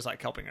 especially when she's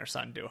like helping her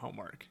son do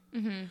homework.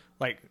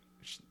 Like,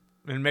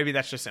 and maybe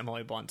that's just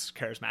Emily Blunt's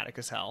charismatic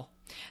as hell.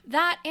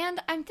 That,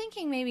 and I'm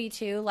thinking maybe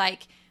too,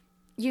 like,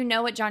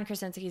 what John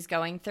Krasinski's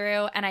going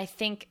through, and I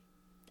think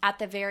at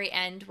the very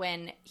end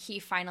when he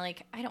finally,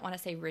 I don't want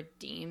to say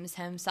redeems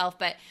himself,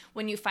 but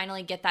when you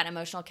finally get that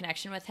emotional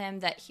connection with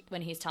him,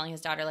 when he's telling his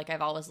daughter, like,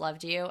 I've always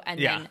loved you,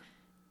 and then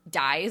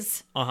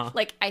dies,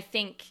 like, I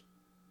think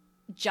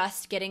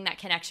just getting that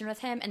connection with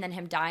him and then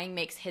him dying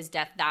makes his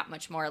death that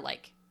much more,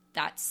 like,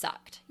 that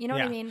sucked. You know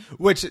what I mean?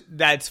 Which,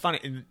 that's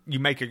funny. You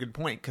make a good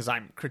point, because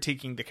I'm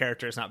critiquing the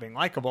character as not being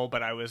likable,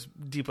 but I was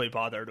deeply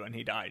bothered when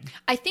he died.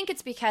 I think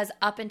it's because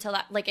up until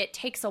that, like, it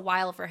takes a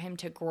while for him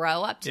to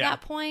grow up to that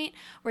point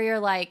where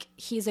you're like,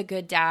 he's a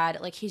good dad.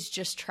 Like, he's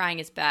just trying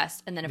his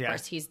best. And then, of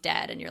course, he's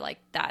dead. And you're like,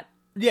 that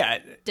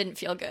didn't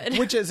feel good.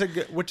 Which is a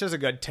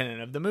good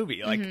tenet of the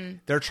movie.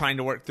 Like, they're trying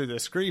to work through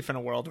this grief in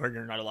a world where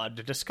you're not allowed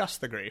to discuss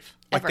the grief.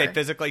 Like, they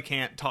physically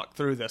can't talk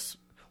through this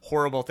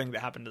horrible thing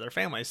that happened to their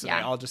family, so they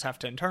all just have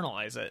to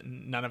internalize it,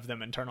 and none of them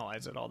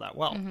internalize it all that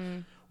well,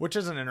 which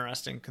is an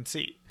interesting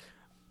conceit.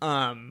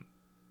 I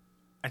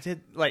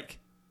did like,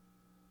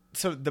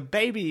 so the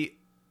baby,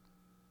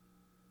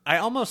 I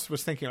almost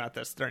was thinking about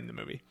this during the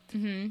movie.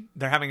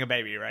 They're having a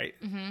baby, right?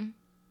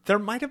 There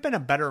might have been a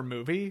better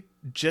movie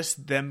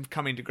just them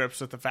coming to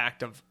grips with the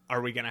fact of,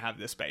 are we going to have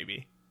this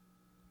baby?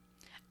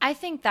 I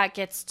think that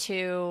gets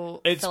too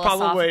it's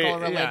philosophical,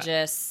 probably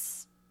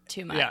religious,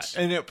 too much.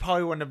 Yeah, and it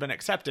probably wouldn't have been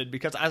accepted,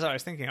 because as I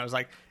was thinking, I was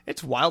like,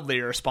 it's wildly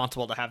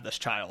irresponsible to have this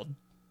child.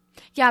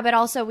 Yeah, but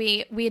also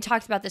we had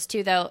talked about this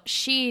too, though.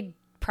 She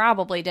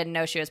probably didn't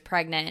know she was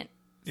pregnant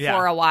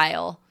for a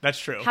while. That's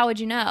true. How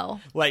would you know?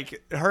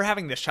 Like, her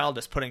having this child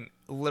is putting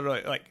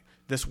literally, like,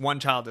 this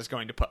one child is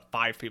going to put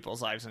 5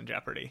 people's lives in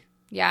jeopardy.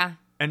 Yeah.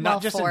 And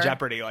not just 4. In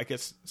jeopardy, like,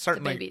 it's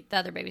certainly... The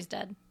other baby's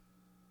dead.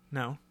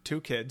 No,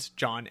 2 kids,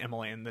 John,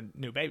 Emily, and the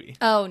new baby.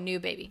 Oh, new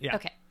baby. Yeah.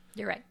 Okay,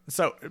 you're right.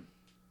 So...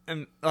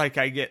 And, like,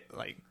 I get,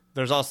 like,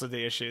 there's also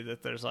the issue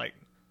that there's, like,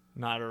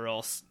 not a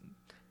real...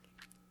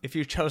 If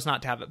you chose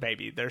not to have a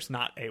baby, there's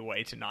not a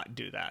way to not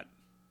do that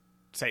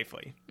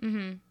safely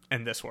in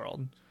this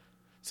world.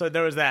 So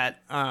there was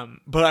that.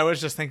 But I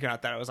was just thinking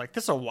about that. I was like,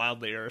 this is a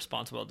wildly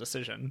irresponsible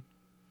decision.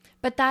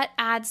 But that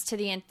adds to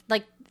the...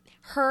 Like,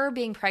 her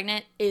being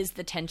pregnant is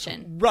the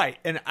tension. Right.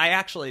 And I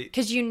actually...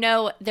 Because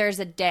there's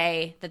a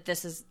day that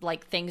this is,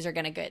 like, things are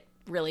going to get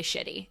really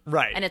shitty.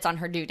 Right. And it's on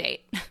her due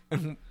date.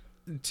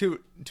 To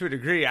a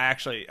degree, I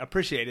actually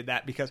appreciated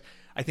that, because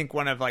I think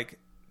one of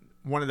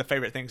the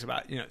favorite things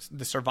about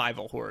the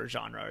survival horror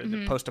genre, or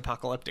the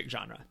post-apocalyptic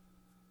genre,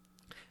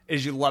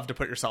 is you love to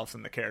put yourself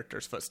in the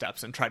character's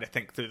footsteps and try to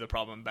think through the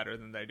problem better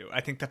than they do.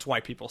 I think that's why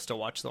people still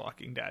watch The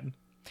Walking Dead.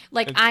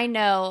 Like, I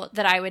know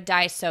that I would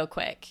die so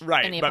quick,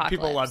 right? In the but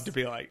apocalypse. People love to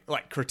be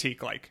like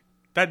critique, like,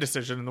 that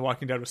decision in The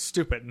Walking Dead was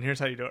stupid, and here's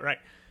how you do it right.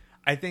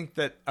 I think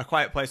that A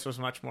Quiet Place was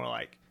much more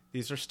like,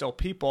 these are still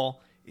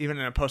people. Even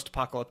in a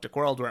post-apocalyptic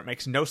world where it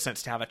makes no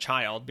sense to have a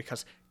child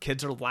because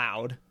kids are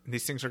loud and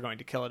these things are going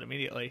to kill it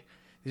immediately,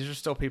 these are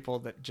still people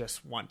that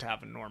just want to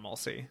have a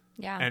normalcy.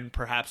 Yeah. And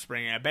perhaps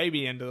bringing a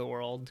baby into the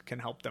world can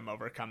help them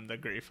overcome the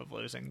grief of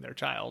losing their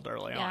child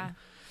early on.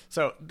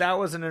 So that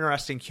was an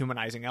interesting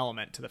humanizing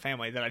element to the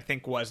family that I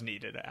think was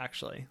needed,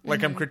 actually.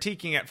 Like, I'm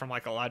critiquing it from,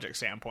 like, a logic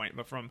standpoint,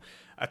 but from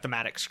a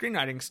thematic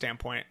screenwriting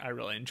standpoint, I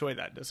really enjoyed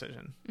that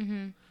decision.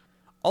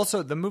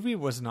 Also, the movie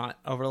was not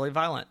overly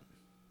violent.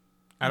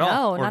 At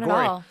all. No, not at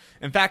all.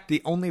 In fact, the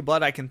only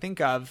blood I can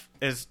think of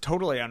is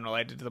totally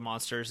unrelated to the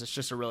monsters. It's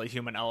just a really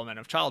human element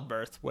of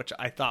childbirth, which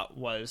I thought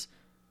was...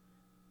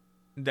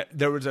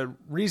 There was a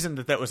reason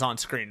that was on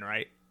screen,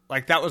 right?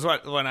 Like, that was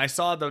when I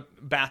saw the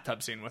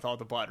bathtub scene with all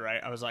the blood,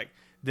 right? I was like,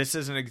 this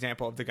is an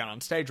example of the gun on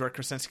stage where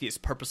Krasinski has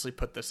purposely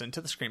put this into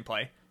the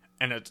screenplay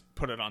and it's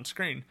put it on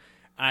screen.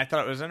 And I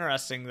thought it was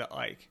interesting that,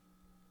 like,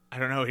 I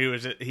don't know,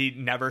 he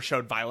never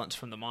showed violence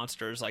from the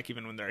monsters, like,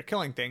 even when they were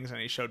killing things,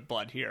 and he showed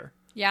blood here.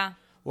 Yeah.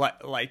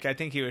 Like, I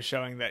think he was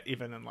showing that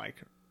even in, like,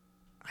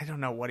 I don't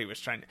know what he was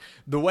trying to...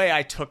 The way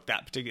I took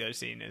that particular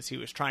scene is he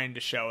was trying to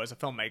show, as a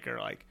filmmaker,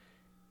 like,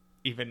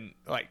 even,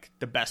 like,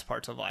 the best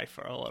parts of life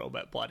are a little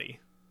bit bloody.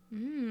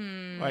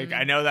 Like,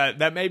 I know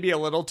that may be a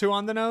little too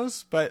on the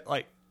nose, but,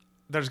 like,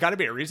 there's got to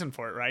be a reason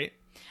for it, right?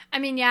 I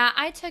mean, yeah,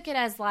 I took it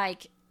as,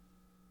 like...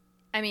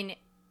 I mean,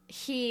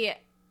 he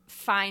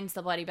finds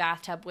the bloody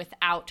bathtub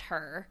without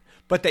her...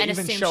 But they and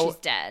even assume show she's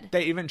dead.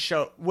 They even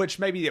show, which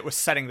maybe it was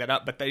setting that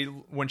up, but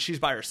when she's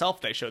by herself,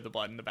 they show the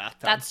blood in the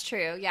bathtub. That's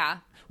true, yeah.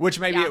 Which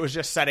maybe it was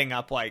just setting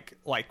up, like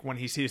when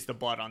he sees the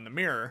blood on the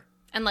mirror.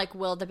 And, like,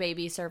 will the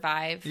baby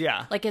survive?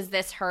 Yeah. Like, is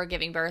this her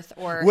giving birth,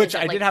 or which is it,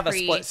 I like, did have a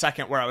split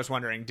second where I was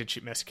wondering, did she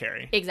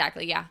miscarry?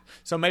 Exactly, yeah.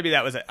 So maybe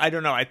that was it. I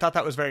don't know. I thought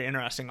that was very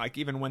interesting. Like,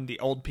 even when the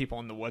old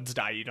people in the woods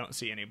die, you don't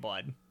see any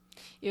blood.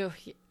 You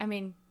see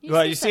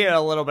it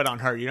a little bit on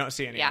her. You don't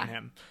see any on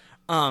him.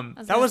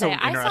 That was an I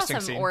saw interesting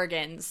some scene.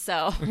 organs,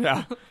 so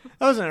Yeah,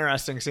 that was an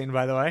interesting scene,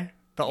 by the way.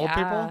 The old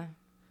people.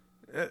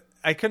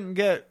 I couldn't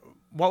get.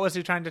 What was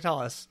he trying to tell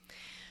us?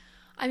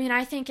 I mean,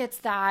 I think it's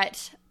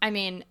that. I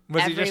mean,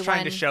 Was he just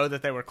trying to show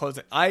that they were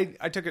closing? I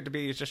took it to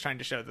be he's just trying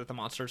to show that the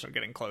monsters are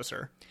getting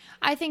closer.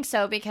 I think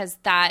so, because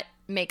that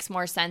makes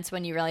more sense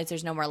when you realize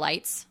there's no more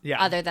lights.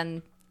 Yeah. Other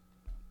than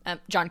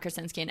John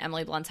Krasinski and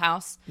Emily Blunt's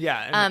house.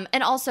 Yeah.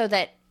 And also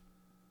that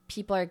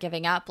people are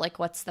giving up. Like,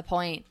 what's the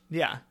point?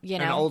 Yeah. You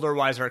An know? older,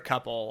 wiser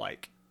couple,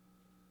 like,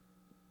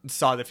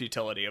 saw the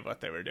futility of what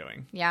they were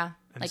doing. Yeah.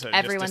 And Like, so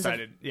just everyone's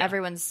decided, yeah.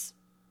 everyone's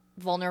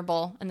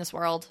vulnerable in this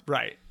world.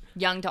 Right.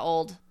 Young to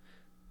old.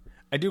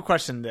 I do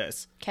question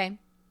this. Okay.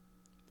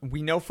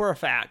 We know for a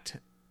fact,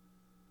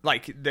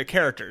 like, the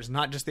characters,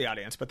 not just the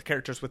audience, but the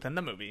characters within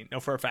the movie, know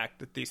for a fact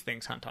that these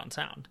things hunt on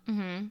sound.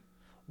 Mm-hmm.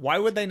 Why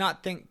would they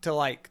not think to,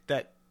 like,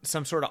 that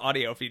some sort of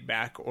audio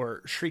feedback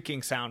or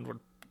shrieking sound would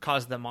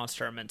cause the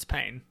monster immense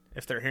pain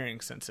if they're hearing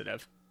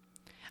sensitive?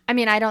 I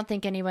mean, I don't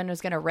think anyone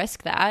was going to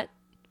risk that.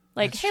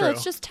 Like, That's hey, true.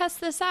 let's just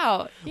test this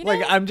out. You know?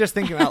 Like, I'm just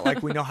thinking about,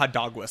 like, we know how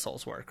dog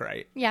whistles work,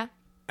 right? Yeah.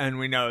 And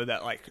we know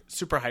that, like,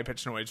 super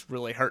high-pitched noise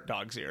really hurt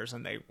dogs' ears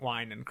and they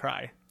whine and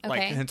cry.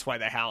 Like, Okay. hence why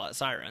they howl at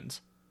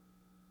sirens.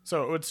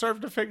 So it would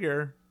serve to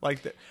figure,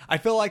 like, I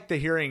feel like the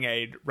hearing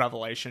aid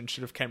revelation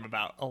should have came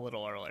about a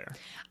little earlier.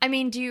 I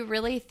mean, do you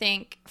really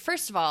think,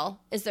 first of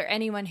all, is there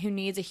anyone who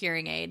needs a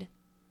hearing aid?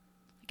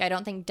 Like, I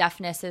don't think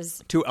deafness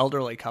is, 2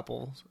 elderly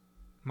couples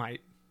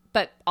might.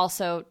 but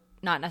also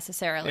not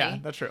necessarily. Yeah,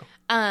 that's true.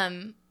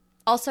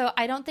 Also,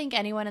 I don't think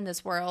anyone in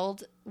this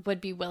world would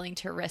be willing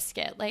to risk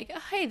it. Like,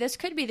 hey, this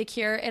could be the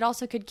cure. It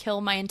also could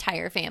kill my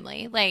entire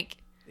family. Like,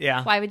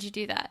 Yeah. why would you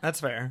do that? That's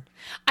fair.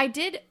 I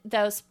did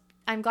those.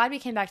 I'm glad we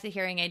came back to the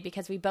hearing aid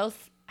because we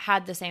both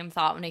had the same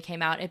thought when it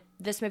came out.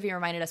 This movie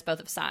reminded us both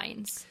of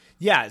Signs.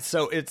 Yeah,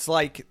 so it's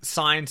like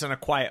Signs and A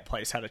Quiet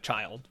Place had a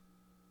child.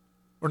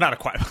 Or not A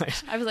Quiet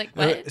Place. I was like,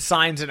 what?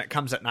 Signs and It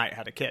Comes at Night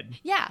had a kid.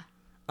 Yeah.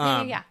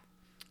 Yeah.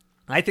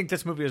 I think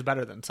this movie was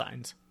better than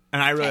Signs.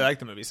 And I really Okay. like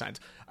the movie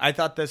Signs. I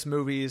thought this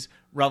movie's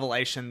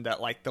revelation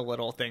that, like, the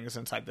little things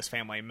inside this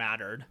family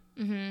mattered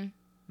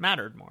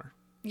more.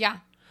 Yeah.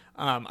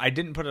 I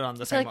didn't put it on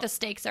the I same feel like the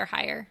stakes are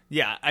higher.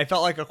 Yeah, I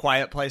felt like A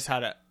Quiet Place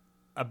had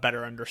a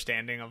better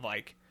understanding of,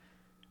 like,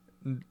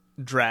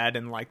 dread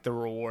and, like, the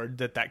reward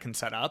that can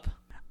set up.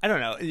 I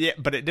don't know. Yeah,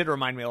 but it did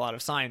remind me a lot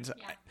of Signs.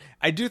 Yeah.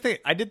 I did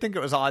think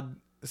it was odd.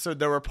 So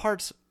there were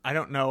parts, I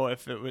don't know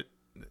if it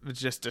was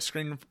just a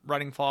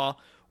screenwriting flaw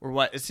or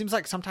what. It seems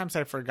like sometimes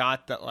I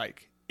forgot that,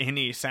 like,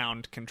 any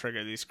sound can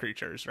trigger these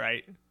creatures,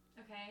 right?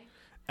 Okay.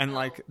 And,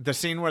 like, the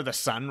scene where the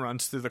son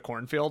runs through the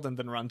cornfield and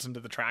then runs into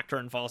the tractor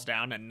and falls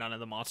down and none of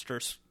the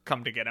monsters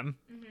come to get him.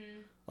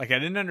 Mm-hmm. Like, I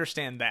didn't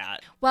understand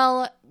that.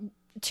 Well,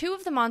 2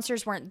 of the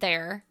monsters weren't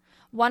there.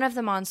 One of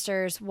the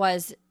monsters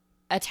was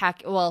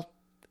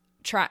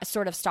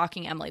sort of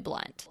stalking Emily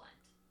Blunt.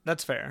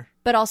 That's fair.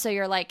 But also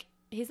you're like,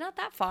 he's not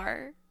that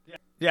far.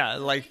 Yeah,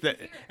 like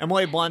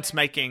Emily Blunt's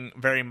making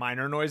very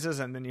minor noises,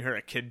 and then you hear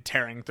a kid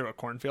tearing through a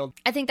cornfield.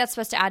 I think that's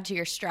supposed to add to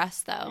your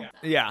stress, though.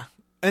 Yeah,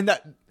 and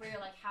Where you're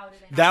like, how did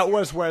that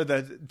was where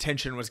the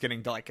tension was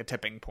getting to, like, a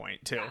tipping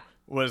point too. Yeah.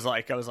 Was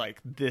like, I was like,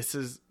 this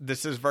is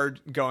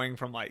going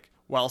from, like,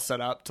 well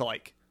set up to,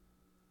 like,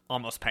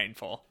 almost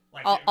painful.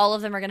 Like, all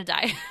of them are going to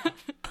die.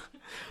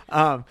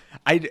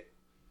 I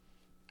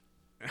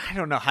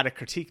don't know how to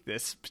critique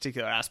this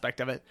particular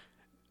aspect of it.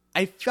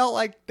 I felt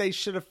like they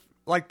should have,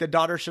 like, the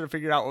daughter should have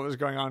figured out what was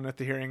going on with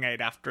the hearing aid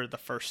after the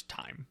first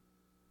time.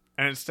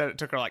 And instead it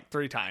took her, like,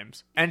 3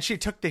 times. And she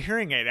took the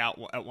hearing aid out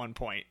at one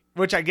point,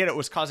 which I get it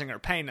was causing her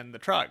pain in the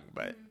truck.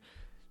 But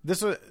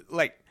this was,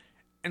 like,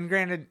 and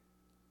granted,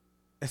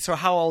 so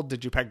how old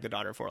did you peg the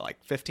daughter for?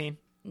 Like 15?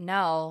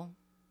 No,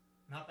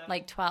 Not that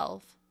like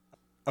 12.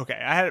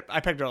 Okay, I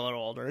pegged her a little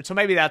older. So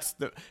maybe that's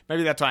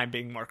why I'm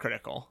being more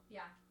critical.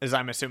 Yeah. Is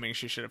I'm assuming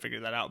she should have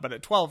figured that out. But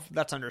at 12,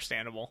 that's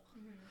understandable.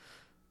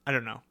 I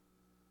don't know.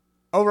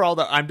 Overall,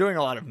 though, I'm doing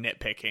a lot of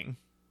nitpicking.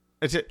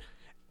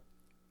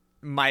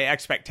 My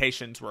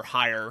expectations were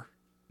higher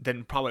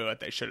than probably what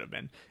they should have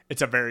been.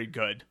 It's a very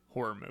good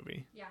horror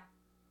movie. Yeah.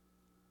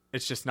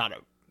 It's just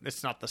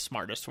it's not the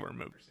smartest horror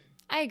movie.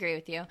 I agree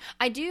with you.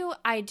 I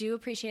do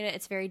appreciate it.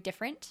 It's very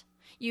different.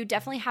 You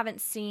definitely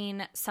haven't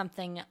seen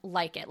something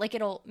like it. Like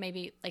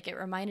it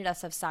reminded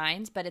us of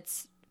Signs, but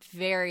it's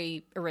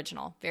very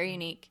original, very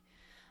unique.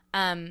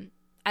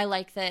 I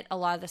like that a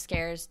lot of the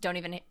scares don't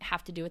even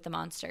have to do with the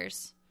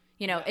monsters.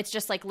 You know, it's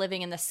just like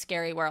living in this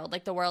scary world.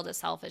 Like the world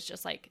itself is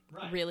just like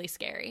really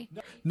scary.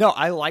 No,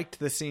 I liked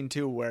the scene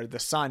too where the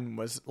son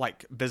was,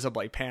 like,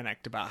 visibly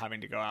panicked about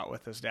having to go out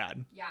with his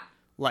dad. Yeah.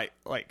 Like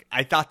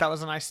I thought that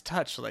was a nice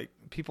touch. Like,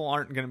 people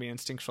aren't going to be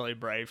instinctually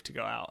brave to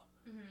go out.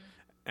 Mm-hmm.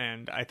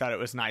 And I thought it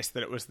was nice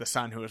that it was the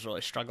son who was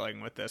really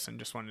struggling with this and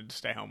just wanted to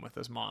stay home with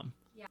his mom.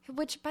 Yeah.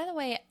 Which, by the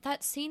way,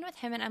 that scene with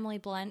him and Emily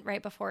Blunt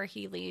right before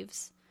he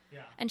leaves,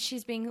 and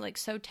she's being, like,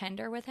 so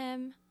tender with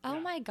him. Oh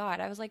my God.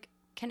 I was like,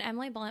 can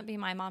Emily Blunt be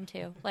my mom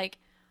too? Like,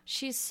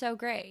 she's so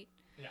great.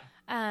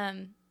 Yeah.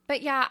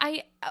 But yeah,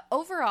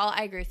 overall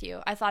I agree with you.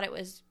 I thought it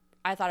was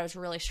a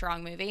really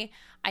strong movie.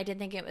 I did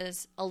think it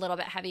was a little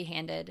bit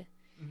heavy-handed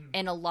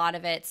in a lot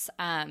of its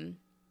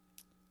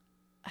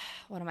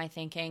what am I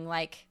thinking?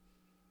 Like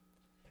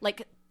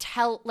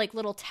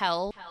little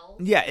tell.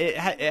 Yeah, it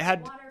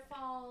had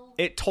Waterfall.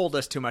 it told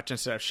us too much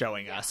instead of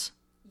showing us.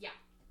 Yeah.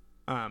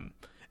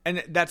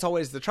 And that's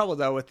always the trouble,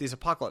 though, with these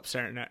apocalypse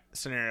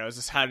scenarios,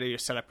 is how do you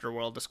set up your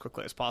world as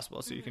quickly as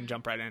possible so you can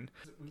jump right in.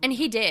 And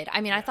he did. I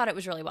mean, I thought it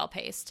was really well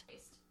paced.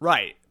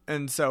 Right.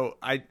 And so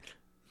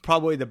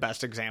probably the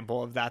best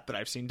example of that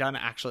I've seen done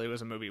actually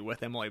was a movie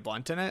with Emily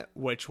Blunt in it,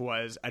 which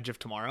was Edge of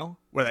Tomorrow,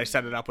 where they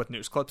set it up with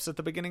news clips at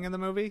the beginning of the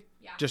movie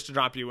just to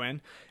drop you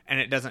in.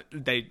 And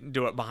they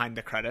do it behind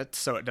the credits,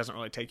 so it doesn't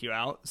really take you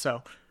out.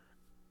 So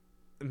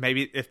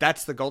maybe if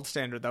that's the gold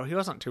standard, though, he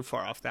wasn't too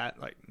far off that.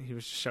 Like, he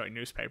was just showing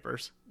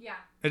newspapers. Yeah.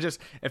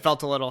 It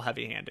felt a little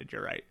heavy-handed,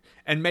 you're right.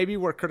 And maybe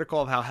we're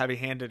critical of how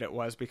heavy-handed it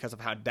was because of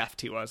how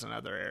deft he was in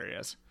other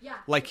areas. Yeah.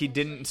 Like, he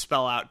didn't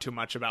spell out too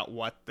much about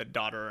what the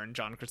daughter and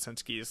John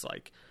Krasinski's,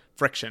 like,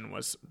 friction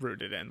was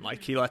rooted in.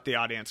 Like, he let the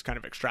audience kind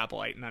of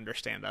extrapolate and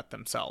understand that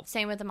themselves.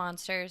 Same with the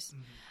monsters.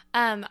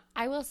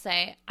 I will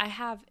say, I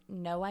have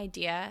no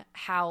idea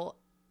how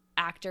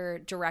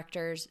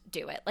actor-directors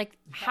do it. Like,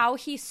 how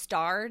he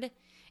starred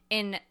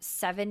in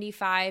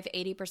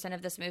 75-80%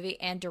 of this movie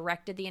and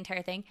directed the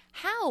entire thing.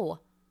 How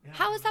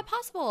is that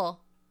possible?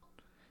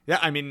 Yeah,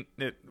 I mean,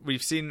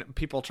 we've seen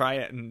people try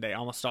it, and it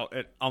almost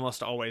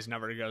always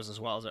never goes as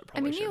well as it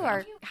probably should. You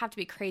have to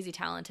be crazy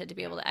talented to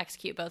be able to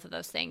execute both of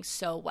those things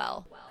so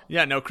well.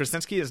 Yeah, no,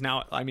 Krasinski is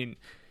now, I mean,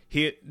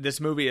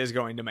 this movie is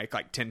going to make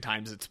like 10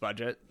 times its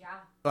budget. Yeah.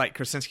 Like,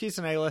 Krasinski's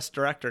an A-list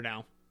director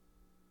now,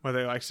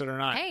 whether he likes it or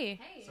not. Hey,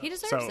 he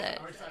deserves it.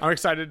 I'm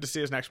excited to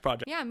see his next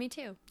project. Yeah, me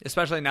too.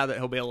 Especially now that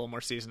he'll be a little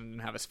more seasoned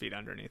and have his feet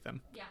underneath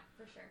him. Yeah,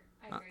 for sure.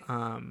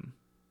 I agree.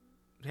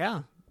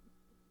 Yeah.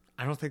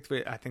 I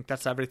think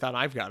that's every thought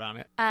I've got on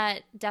it.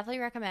 Definitely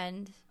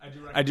recommend.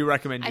 I do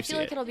recommend you I see feel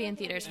like it. It'll be in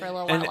theaters for a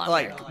little And while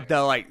longer.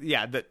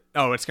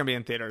 it's gonna be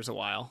in theaters a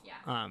while.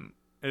 Yeah.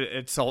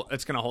 It's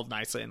gonna hold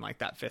nicely in like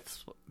that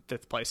fifth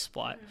place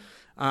spot.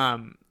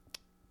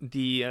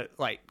 The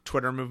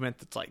Twitter movement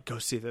that's like, go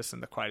see this in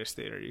the quietest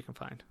theater you can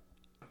find.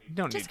 You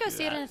don't Just need go to do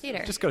see it that. in a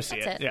theater. Just go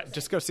see That's it. it. Yeah,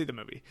 just go see the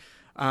movie.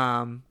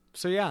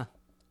 So yeah,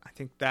 I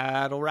think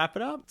that'll wrap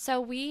it up. So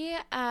we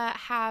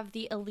have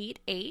the Elite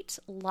 8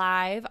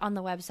 live on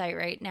the website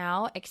right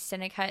now,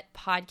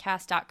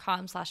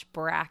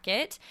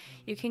 extendedcutpodcast.com/bracket.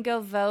 You can go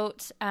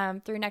vote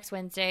through next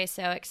Wednesday,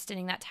 so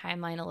extending that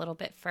timeline a little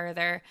bit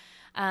further.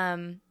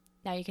 Now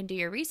you can do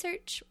your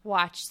research,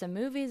 watch some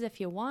movies if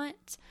you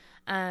want,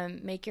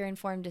 make your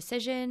informed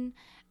decision,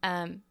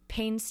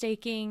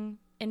 painstaking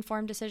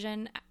informed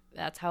decision.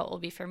 That's how it will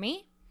be for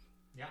me.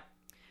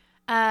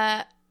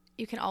 Yeah.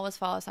 You can always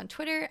follow us on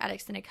Twitter at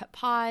Extended Cut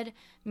Pod.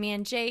 Me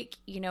and Jake,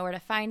 you know where to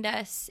find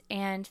us.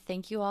 And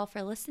thank you all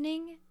for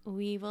listening.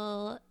 We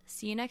will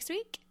see you next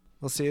week.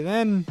 We'll see you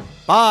then.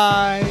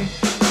 Bye.